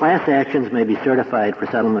 although class actions may be certified for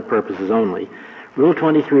settlement purposes only, Rule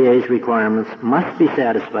 23A's requirements must be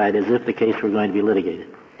satisfied as if the case were going to be litigated.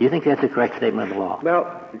 Do you think that's a correct statement of the law?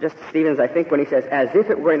 Well, Justice Stevens, I think when he says, as if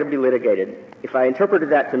it were going to be litigated, if I interpreted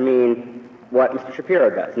that to mean what Mr. Shapiro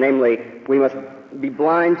does, namely, we must be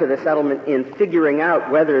blind to the settlement in figuring out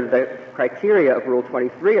whether the criteria of Rule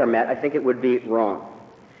 23 are met, I think it would be wrong.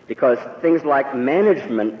 because things like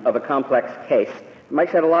management of a complex case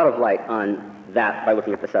might shed a lot of light on that by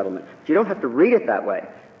looking at the settlement. But you don't have to read it that way.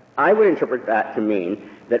 I would interpret that to mean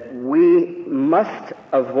that we must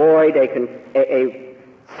avoid a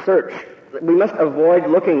search. We must avoid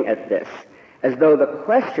looking at this as though the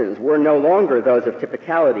questions were no longer those of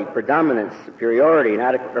typicality, predominance, superiority, and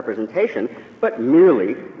adequate representation, but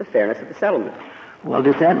merely the fairness of the settlement. Well,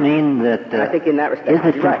 does that mean that I think in that respect,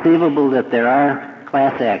 is it conceivable that there are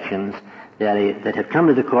class actions that have come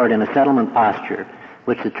to the court in a settlement posture,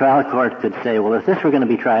 which the trial court could say, well, if this were going to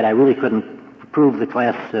be tried, I really couldn't prove the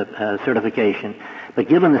class certification, but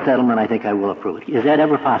given the settlement, I think I will approve it. Is that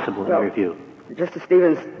ever possible in your view? Justice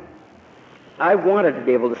Stevens, I wanted to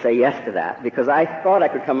be able to say yes to that because I thought I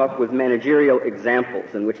could come up with managerial examples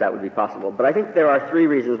in which that would be possible. But I think there are three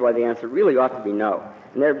reasons why the answer really ought to be no.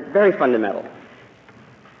 And they're very fundamental.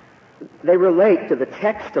 They relate to the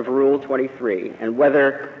text of Rule 23 and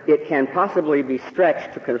whether it can possibly be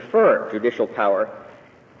stretched to confer judicial power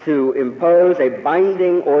to impose a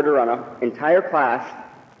binding order on an entire class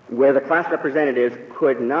where the class representatives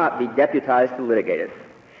could not be deputized to litigate it.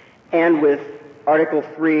 And with Article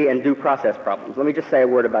 3 and due process problems. Let me just say a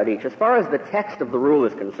word about each. As far as the text of the rule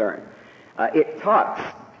is concerned, it talks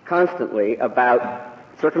constantly about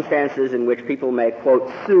circumstances in which people may,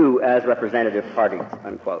 quote, sue as representative parties,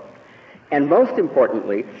 unquote. And most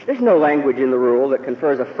importantly, there's no language in the rule that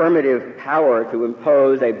confers affirmative power to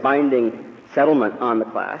impose a binding settlement on the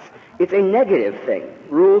class. It's a negative thing.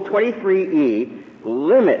 Rule 23E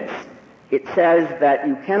limits. It says that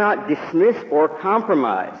you cannot dismiss or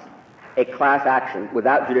compromise a class action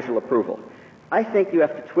without judicial approval. I think you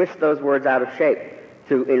have to twist those words out of shape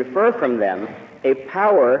to infer from them a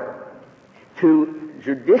power to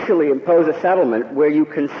judicially impose a settlement where you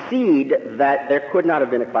concede that there could not have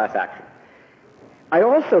been a class action. I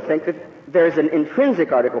also think that there's an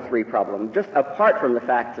intrinsic Article 3 problem, just apart from the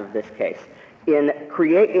facts of this case, in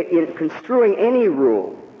construing any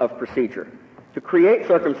rule of procedure to create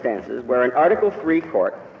circumstances where an Article 3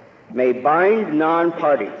 court may bind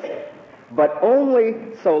non-parties, but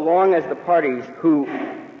only so long as the parties who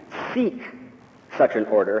seek such an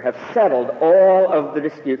order have settled all of the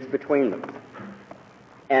disputes between them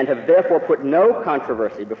and have therefore put no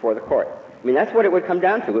controversy before the court. I mean, that's what it would come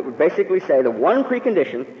down to. It would basically say the one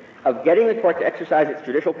precondition of getting the court to exercise its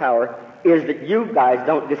judicial power is that you guys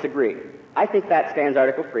don't disagree. I think that stands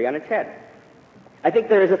Article 3 on its head. I think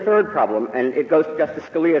there is a third problem, and it goes to Justice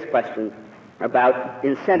Scalia's question about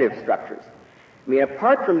incentive structures. I mean,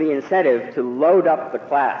 apart from the incentive to load up the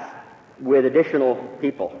class with additional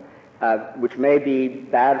people, which may be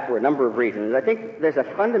bad for a number of reasons, I think there's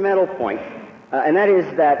a fundamental point, and that is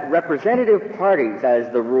that representative parties,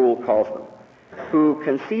 as the rule calls them, who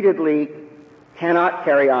conceitedly cannot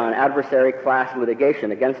carry on adversary class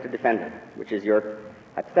litigation against a defendant, which is your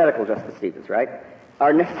hypothetical, Justice Stevens, right,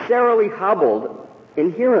 are necessarily hobbled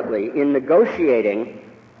inherently in negotiating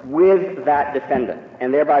with that defendant,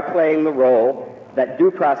 and thereby playing the role that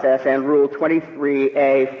due process and Rule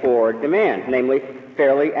 23A4 demand, namely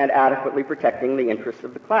fairly and adequately protecting the interests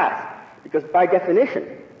of the class. Because by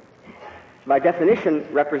definition,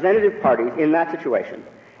 representative parties in that situation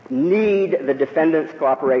need the defendant's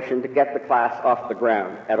cooperation to get the class off the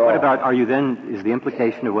ground at all. What about, is the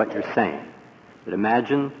implication of what you're saying, that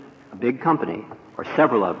imagine a big company, or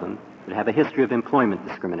several of them, that have a history of employment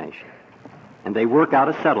discrimination, and they work out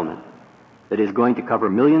a settlement that is going to cover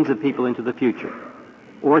millions of people into the future,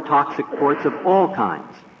 or toxic ports of all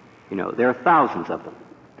kinds. There are thousands of them.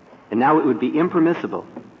 And now it would be impermissible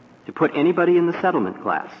to put anybody in the settlement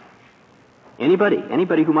class,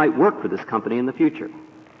 anybody who might work for this company in the future,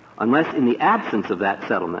 unless in the absence of that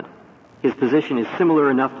settlement, his position is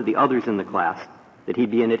similar enough to the others in the class that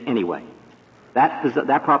he'd be in it anyway.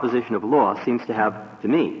 That proposition of law seems to have, to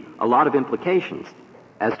me, a lot of implications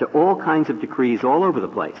as to all kinds of decrees all over the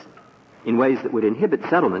place in ways that would inhibit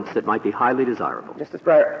settlements that might be highly desirable. Justice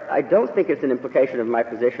Breyer, I don't think it's an implication of my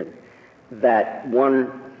position that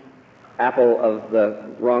one apple of the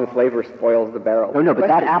wrong flavor spoils the barrel. No, but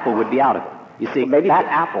that apple would be out of it. You see, that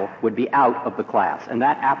apple would be out of the class, and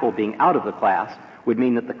that apple being out of the class would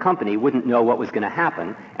mean that the company wouldn't know what was going to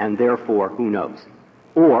happen, and therefore, who knows?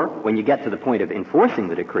 Or, when you get to the point of enforcing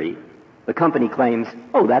the decree, the company claims,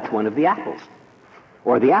 oh, that's one of the apples.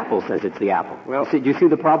 Or the apple says it's the apple. Well, do you see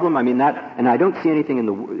the problem? I mean, and I don't see anything in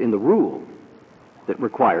the rule that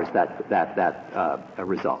requires that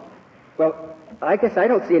result. Well, I guess I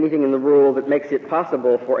don't see anything in the rule that makes it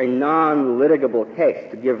possible for a non-litigable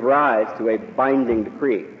case to give rise to a binding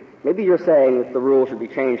decree. Maybe you're saying that the rule should be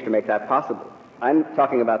changed to make that possible. I'm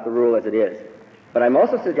talking about the rule as it is. But I'm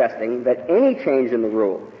also suggesting that any change in the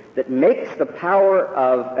rule that makes the power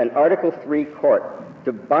of an Article III court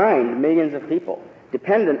to bind millions of people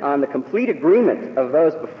dependent on the complete agreement of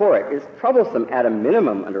those before it is troublesome at a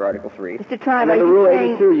minimum under Article III. Mr. Tribe, and under Rule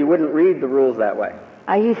 82, you wouldn't read the rules that way.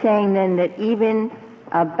 Are you saying then that even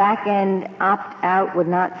a back-end opt-out would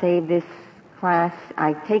not save this class?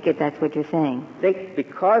 I take it that's what you're saying. I think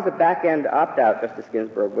because a back-end opt-out, Justice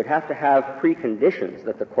Ginsburg, would have to have preconditions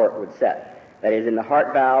that the court would set. That is, in the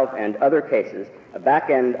heart valve and other cases, a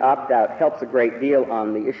back-end opt-out helps a great deal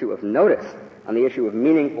on the issue of notice, on the issue of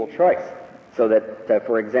meaningful choice. So that,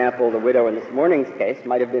 for example, the widow in this morning's case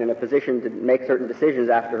might have been in a position to make certain decisions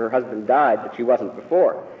after her husband died that she wasn't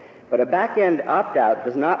before. But a back-end opt-out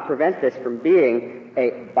does not prevent this from being a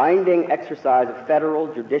binding exercise of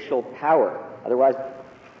federal judicial power. Otherwise,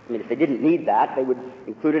 I mean, if they didn't need that, they would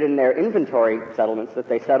include it in their inventory settlements that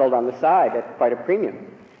they settled on the side at quite a premium.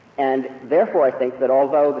 And therefore, I think that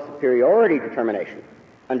although the superiority determination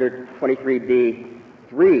under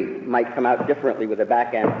 23b-3 might come out differently with a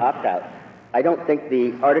back-end opt-out, I don't think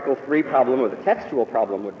the Article III problem or the textual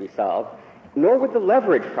problem would be solved, nor would the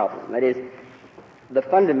leverage problem. That is, the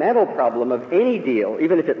fundamental problem of any deal,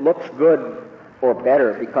 even if it looks good or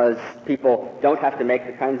better because people don't have to make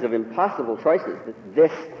the kinds of impossible choices that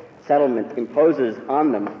this settlement imposes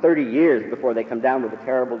on them 30 years before they come down with a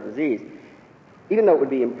terrible disease, even though it would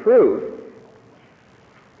be improved,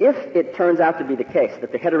 if it turns out to be the case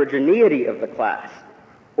that the heterogeneity of the class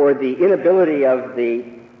or the inability of the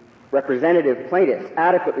representative plaintiffs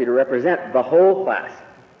adequately to represent the whole class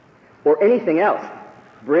or anything else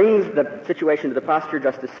brings the situation to the posture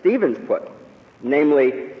Justice Stevens put,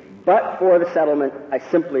 namely, but for the settlement, I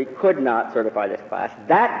simply could not certify this class.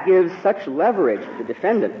 That gives such leverage to the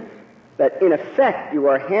defendant that, in effect, you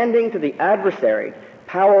are handing to the adversary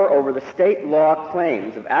power over the state law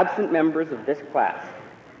claims of absent members of this class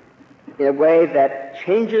in a way that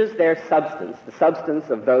changes their substance, the substance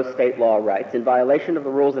of those state law rights, in violation of the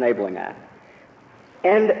Rules Enabling Act,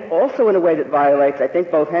 and also in a way that violates, I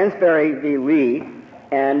think, both Hansberry v. Lee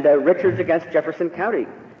and Richards against Jefferson County.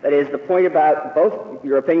 That is, the point about both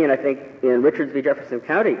your opinion, I think, in Richards v. Jefferson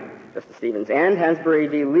County, Justice Stevens, and Hansberry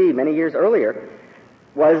v. Lee many years earlier,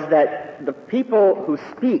 was that the people who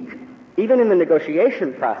speak, even in the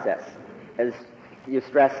negotiation process, as you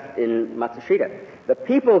stressed in Matsushita, the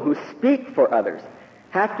people who speak for others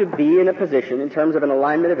have to be in a position, in terms of an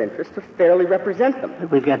alignment of interest, to fairly represent them.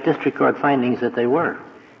 We've got district court findings that they were.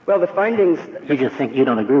 Well, the findings... You just think you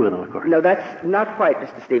don't agree with them, of course. No, that's not quite,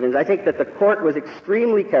 Justice Stevens. I think that the court was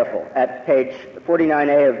extremely careful at page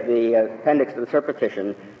 49A of the appendix to the cert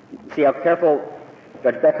petition. See how careful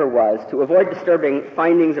Judge Becker was to avoid disturbing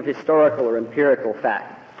findings of historical or empirical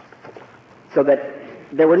fact. So that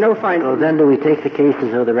there were no findings... So then do we take the case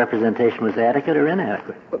as though the representation was adequate or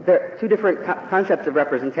inadequate? There are two different concepts of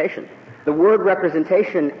representation. The word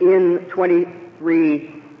representation in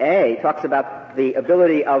 23A talks about the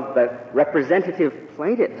ability of the representative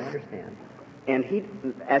plaintiffs. I understand.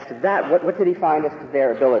 And as to that, what did he find as to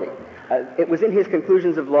their ability? It was in his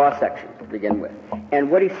conclusions of law section to begin with.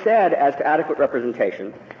 And what he said as to adequate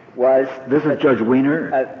representation was... This is Judge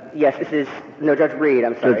Wiener? Yes, this is... No, Judge Reed,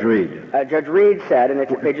 I'm sorry. Judge Reed. Judge Reed said, and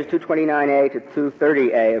it's at pages 229A to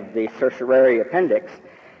 230A of the certiorari appendix,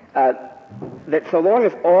 that so long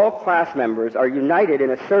as all class members are united in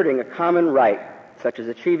asserting a common right, such as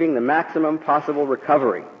achieving the maximum possible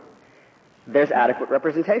recovery, there's adequate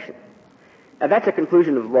representation. Now, that's a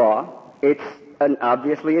conclusion of law. It's an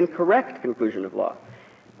obviously incorrect conclusion of law.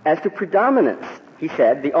 As to predominance, he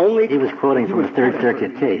said, the only... He was quoting from a Third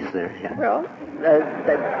Circuit case there. Yeah. Well,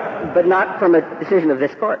 but not from a decision of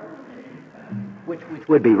this court. Which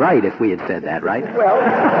would be right if we had said that, right? Well,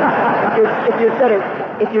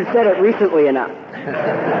 if you'd said it recently enough.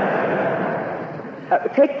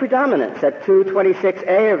 Take predominance at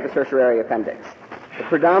 226A of the certiorari appendix. The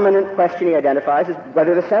predominant question he identifies is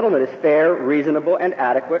whether the settlement is fair, reasonable, and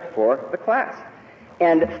adequate for the class.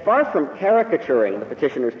 And far from caricaturing the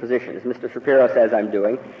petitioner's position, as Mr. Shapiro says I'm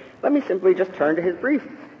doing, let me simply just turn to his brief.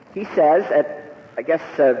 He says at, I guess,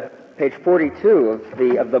 page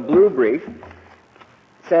 42 of the blue brief,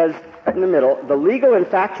 says in the middle, the legal and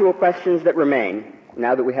factual questions that remain,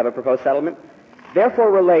 now that we have a proposed settlement, therefore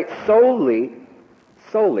relate solely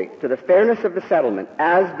to the fairness of the settlement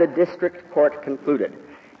as the district court concluded.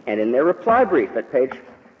 And in their reply brief at page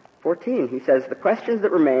 14, he says the questions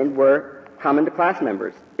that remained were common to class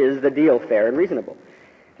members. Is the deal fair and reasonable?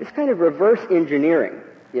 This kind of reverse engineering,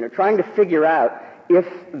 trying to figure out if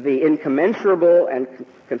the incommensurable and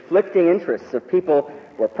conflicting interests of people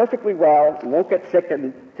who are perfectly well, won't get sick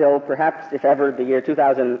until perhaps, if ever, the year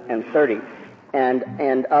 2030,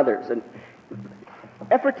 and others. And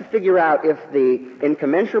effort to figure out if the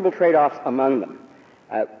incommensurable trade-offs among them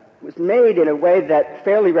was made in a way that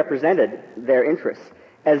fairly represented their interests,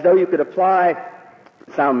 as though you could apply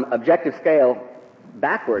some objective scale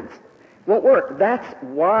backwards, won't work. That's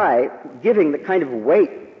why giving the kind of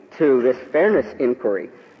weight to this fairness inquiry,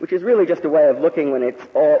 which is really just a way of looking when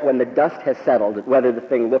the dust has settled at whether the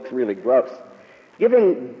thing looks really gross,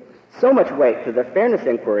 giving so much weight to the fairness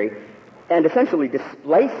inquiry and essentially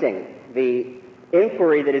displacing the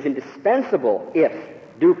inquiry that is indispensable if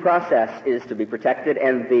due process is to be protected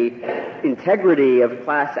and the integrity of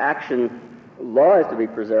class action law is to be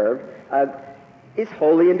preserved, is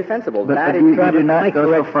wholly indefensible. But you do not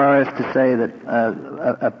go so far as to say that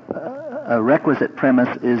a requisite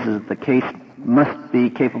premise is that the case must be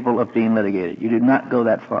capable of being litigated. You do not go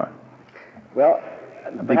that far. Well,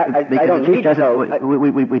 I don't need to go.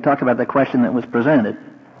 We talked about the question that was presented,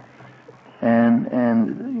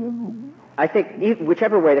 and I think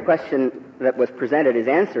whichever way the question that was presented is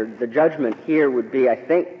answered, the judgment here would be, I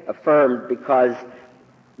think, affirmed because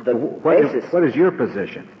the basis. What is your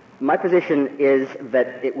position? My position is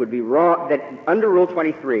that it would be wrong, that under Rule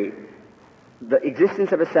 23, the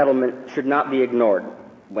existence of a settlement should not be ignored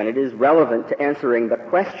when it is relevant to answering the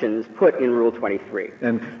questions put in Rule 23.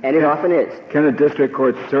 And it often is. Can a district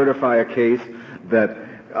court certify a case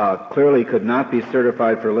that clearly could not be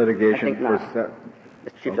certified for litigation? I think not.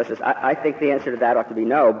 Mr. Chief Justice, I think the answer to that ought to be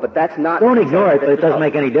no, but that's not... Don't ignore it, but it doesn't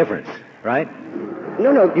make any difference, right?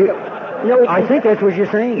 No, I think that's what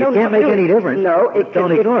you're saying. It can't make any difference. No,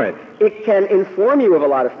 don't ignore it. It can inform you of a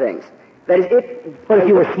lot of things. That is, if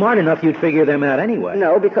you were smart enough, you'd figure them out anyway.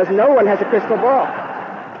 No, because no one has a crystal ball.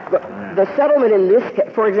 But the settlement in this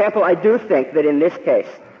case, for example, I do think that in this case,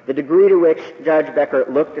 the degree to which Judge Becker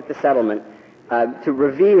looked at the settlement to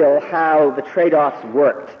reveal how the trade-offs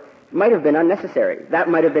worked might have been unnecessary. That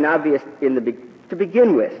might have been obvious to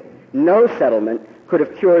begin with. No settlement could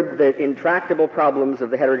have cured the intractable problems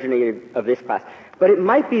of the heterogeneity of this class. But it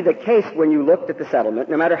might be the case when you looked at the settlement,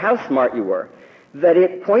 no matter how smart you were, that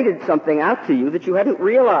it pointed something out to you that you hadn't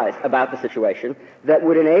realized about the situation that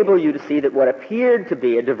would enable you to see that what appeared to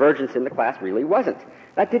be a divergence in the class really wasn't.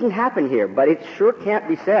 That didn't happen here, but it sure can't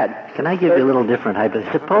be said. Can I give you a little different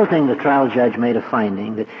hypothesis? Supposing the trial judge made a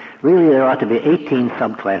finding that really there ought to be 18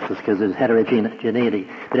 subclasses because there's heterogeneity,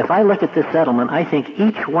 that if I look at this settlement, I think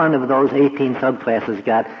each one of those 18 subclasses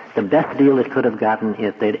got the best deal it could have gotten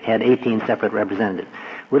if they'd had 18 separate representatives.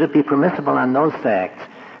 Would it be permissible on those facts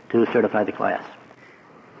to certify the class?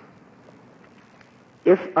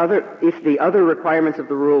 If the other requirements of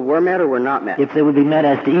the rule were met or were not met? If they would be met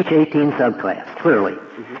as to each 18 subclass, clearly.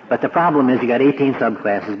 Mm-hmm. But the problem is you got 18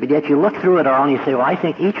 subclasses, but yet you look through it all and you say, well, I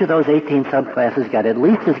think each of those 18 subclasses got at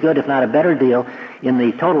least as good, if not a better deal, in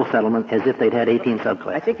the total settlement as if they'd had 18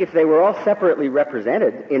 subclasses. I think if they were all separately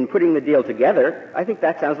represented in putting the deal together, I think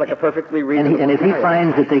that sounds like a perfectly reasonable And if he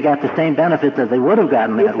finds that they got the same benefits as they would have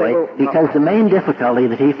gotten that way, because the main difficulty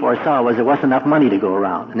that he foresaw was there wasn't enough money to go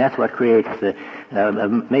around, and that's what creates the a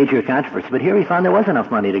major controversy. But here he found there was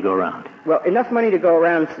enough money to go around. Well, enough money to go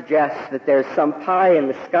around suggests that there's some pie in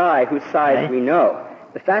the sky whose side we know.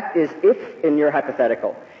 The fact is, if, in your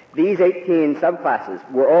hypothetical, these 18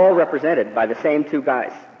 subclasses were all represented by the same two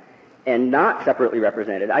guys and not separately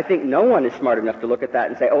represented, I think no one is smart enough to look at that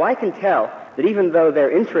and say, oh, I can tell that even though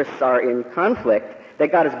their interests are in conflict, they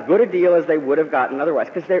got as good a deal as they would have gotten otherwise,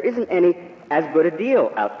 because there isn't any as good a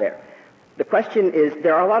deal out there. The question is,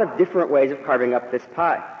 there are a lot of different ways of carving up this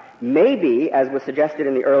pie. Maybe, as was suggested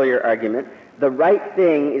in the earlier argument, the right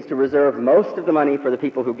thing is to reserve most of the money for the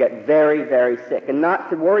people who get very, very sick and not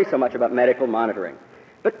to worry so much about medical monitoring.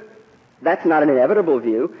 But that's not an inevitable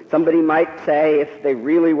view. Somebody might say, if they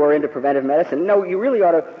really were into preventive medicine, no, you really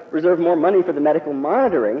ought to reserve more money for the medical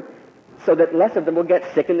monitoring so that less of them will get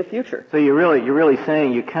sick in the future. So you're really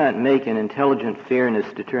saying you can't make an intelligent fairness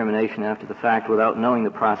determination after the fact without knowing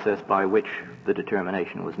the process by which the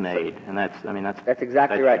determination was made, and that's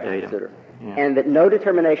exactly right, Mr. Souter. Yeah. And that no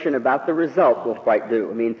determination about the result will quite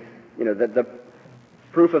do. I mean, the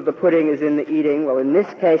proof of the pudding is in the eating. Well, in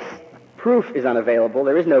this case, proof is unavailable.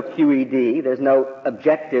 There is no QED. There's no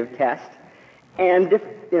objective test. And if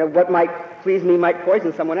what might please me might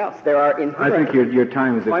poison someone else. There are inherent... I think your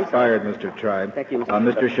time has expired, Mr. Tribe. Thank you,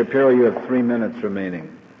 Mr. Shapiro, you have 3 minutes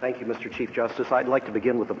remaining. Thank you, Mr. Chief Justice. I'd like to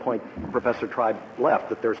begin with the point Professor Tribe left,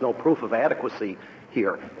 that there's no proof of adequacy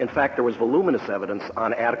here. In fact, there was voluminous evidence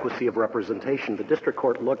on adequacy of representation. The district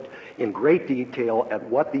court looked in great detail at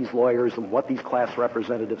what these lawyers and what these class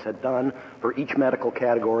representatives had done for each medical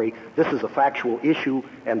category. This is a factual issue,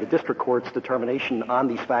 and the district court's determination on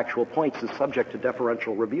these factual points is subject to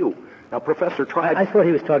deferential review. Now, Professor Tribe... I thought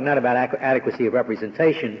he was talking not about adequacy of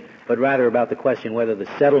representation, but rather about the question whether the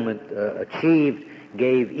settlement achieved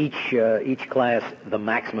gave each class the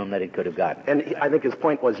maximum that it could have gotten. And I think his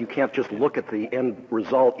point was you can't just look at the end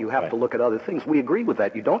result. You have to look at other things. We agree with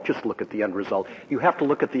that. You don't just look at the end result. You have to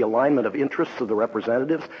look at the alignment of interests of the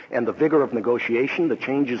representatives and the vigor of negotiation, the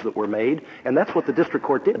changes that were made, and that's what the district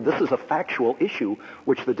court did. This is a factual issue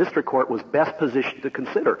which the district court was best positioned to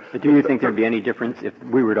consider. But do you think there'd be any difference if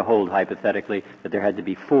we were to hold hypothetically that there had to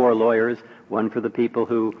be 4 lawyers, one for the people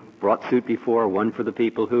who brought suit before, one for the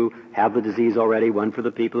people who have the disease already, one for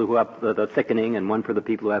the people who have the thickening, and one for the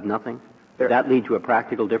people who have nothing? Would that lead to a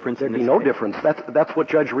practical difference? There'd be no difference. That's what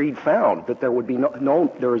Judge Reed found, that there would be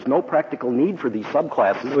there is no practical need for these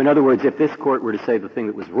subclasses. So in other words, if this court were to say the thing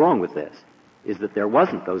that was wrong with this is that there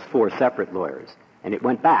wasn't those 4 separate lawyers, and it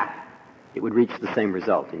went back, it would reach the same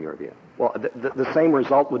result, in your view? Well, the same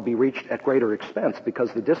result would be reached at greater expense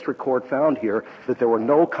because the district court found here that there were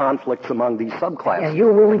no conflicts among these subclasses. And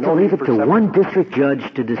you're willing to leave it to one district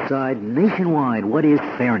judge to decide nationwide what is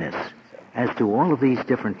fairness as to all of these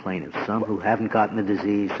different plaintiffs, some who haven't gotten the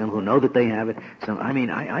disease, some who know that they have it.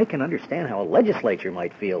 I can understand how a legislature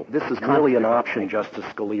might feel. This is really an option, Justice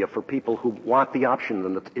Scalia, for people who want the option,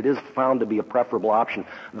 and it is found to be a preferable option.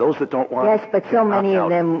 Those that don't want... Yes, but so many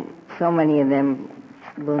of them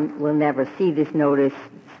will never see this notice.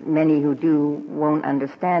 Many who do won't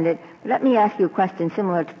understand it. But let me ask you a question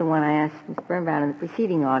similar to the one I asked Ms. Birnbaum in the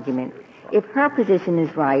preceding argument. If her position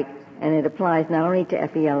is right, and it applies not only to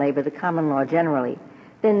FELA but the common law generally,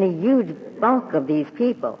 then the huge bulk of these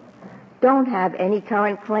people don't have any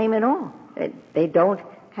current claim at all. They don't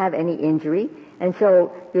have any injury. And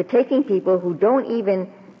so you're taking people who don't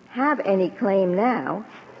even have any claim now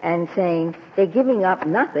and saying they're giving up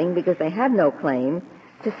nothing because they have no claim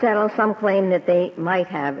to settle some claim that they might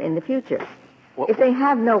have in the future. If they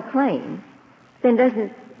have no claim, then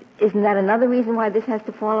isn't that another reason why this has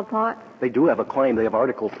to fall apart? They do have a claim. They have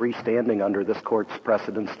Article 3 standing under this court's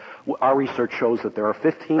precedents. Our research shows that there are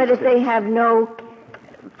 15 But if they have no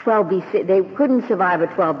 12B6, they couldn't survive a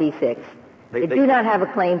 12B6. They do not have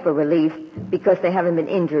a claim for relief because they haven't been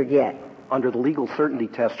injured yet. Under the legal certainty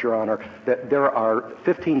test, Your Honor, that there are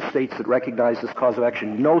 15 states that recognize this cause of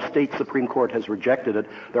action. No state Supreme Court has rejected it.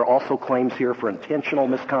 There are also claims here for intentional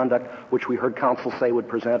misconduct, which we heard counsel say would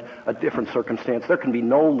present a different circumstance. There can be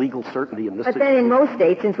no legal certainty in this situation. But then in most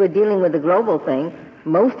states, since we're dealing with the global thing,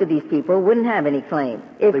 most of these people wouldn't have any claim.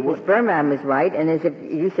 If Ms. Birnbaum is right, and as if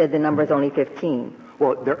you said the number is only 15.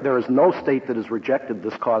 Well, there is no state that has rejected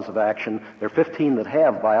this cause of action. There are 15 that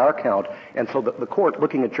have, by our count. And so the court,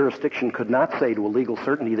 looking at jurisdiction, could not say to a legal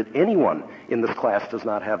certainty that anyone in this class does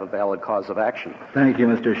not have a valid cause of action. Thank you,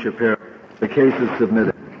 Mr. Shapiro. The case is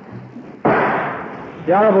submitted.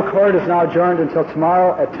 The Honorable Court is now adjourned until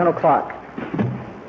tomorrow at 10 o'clock.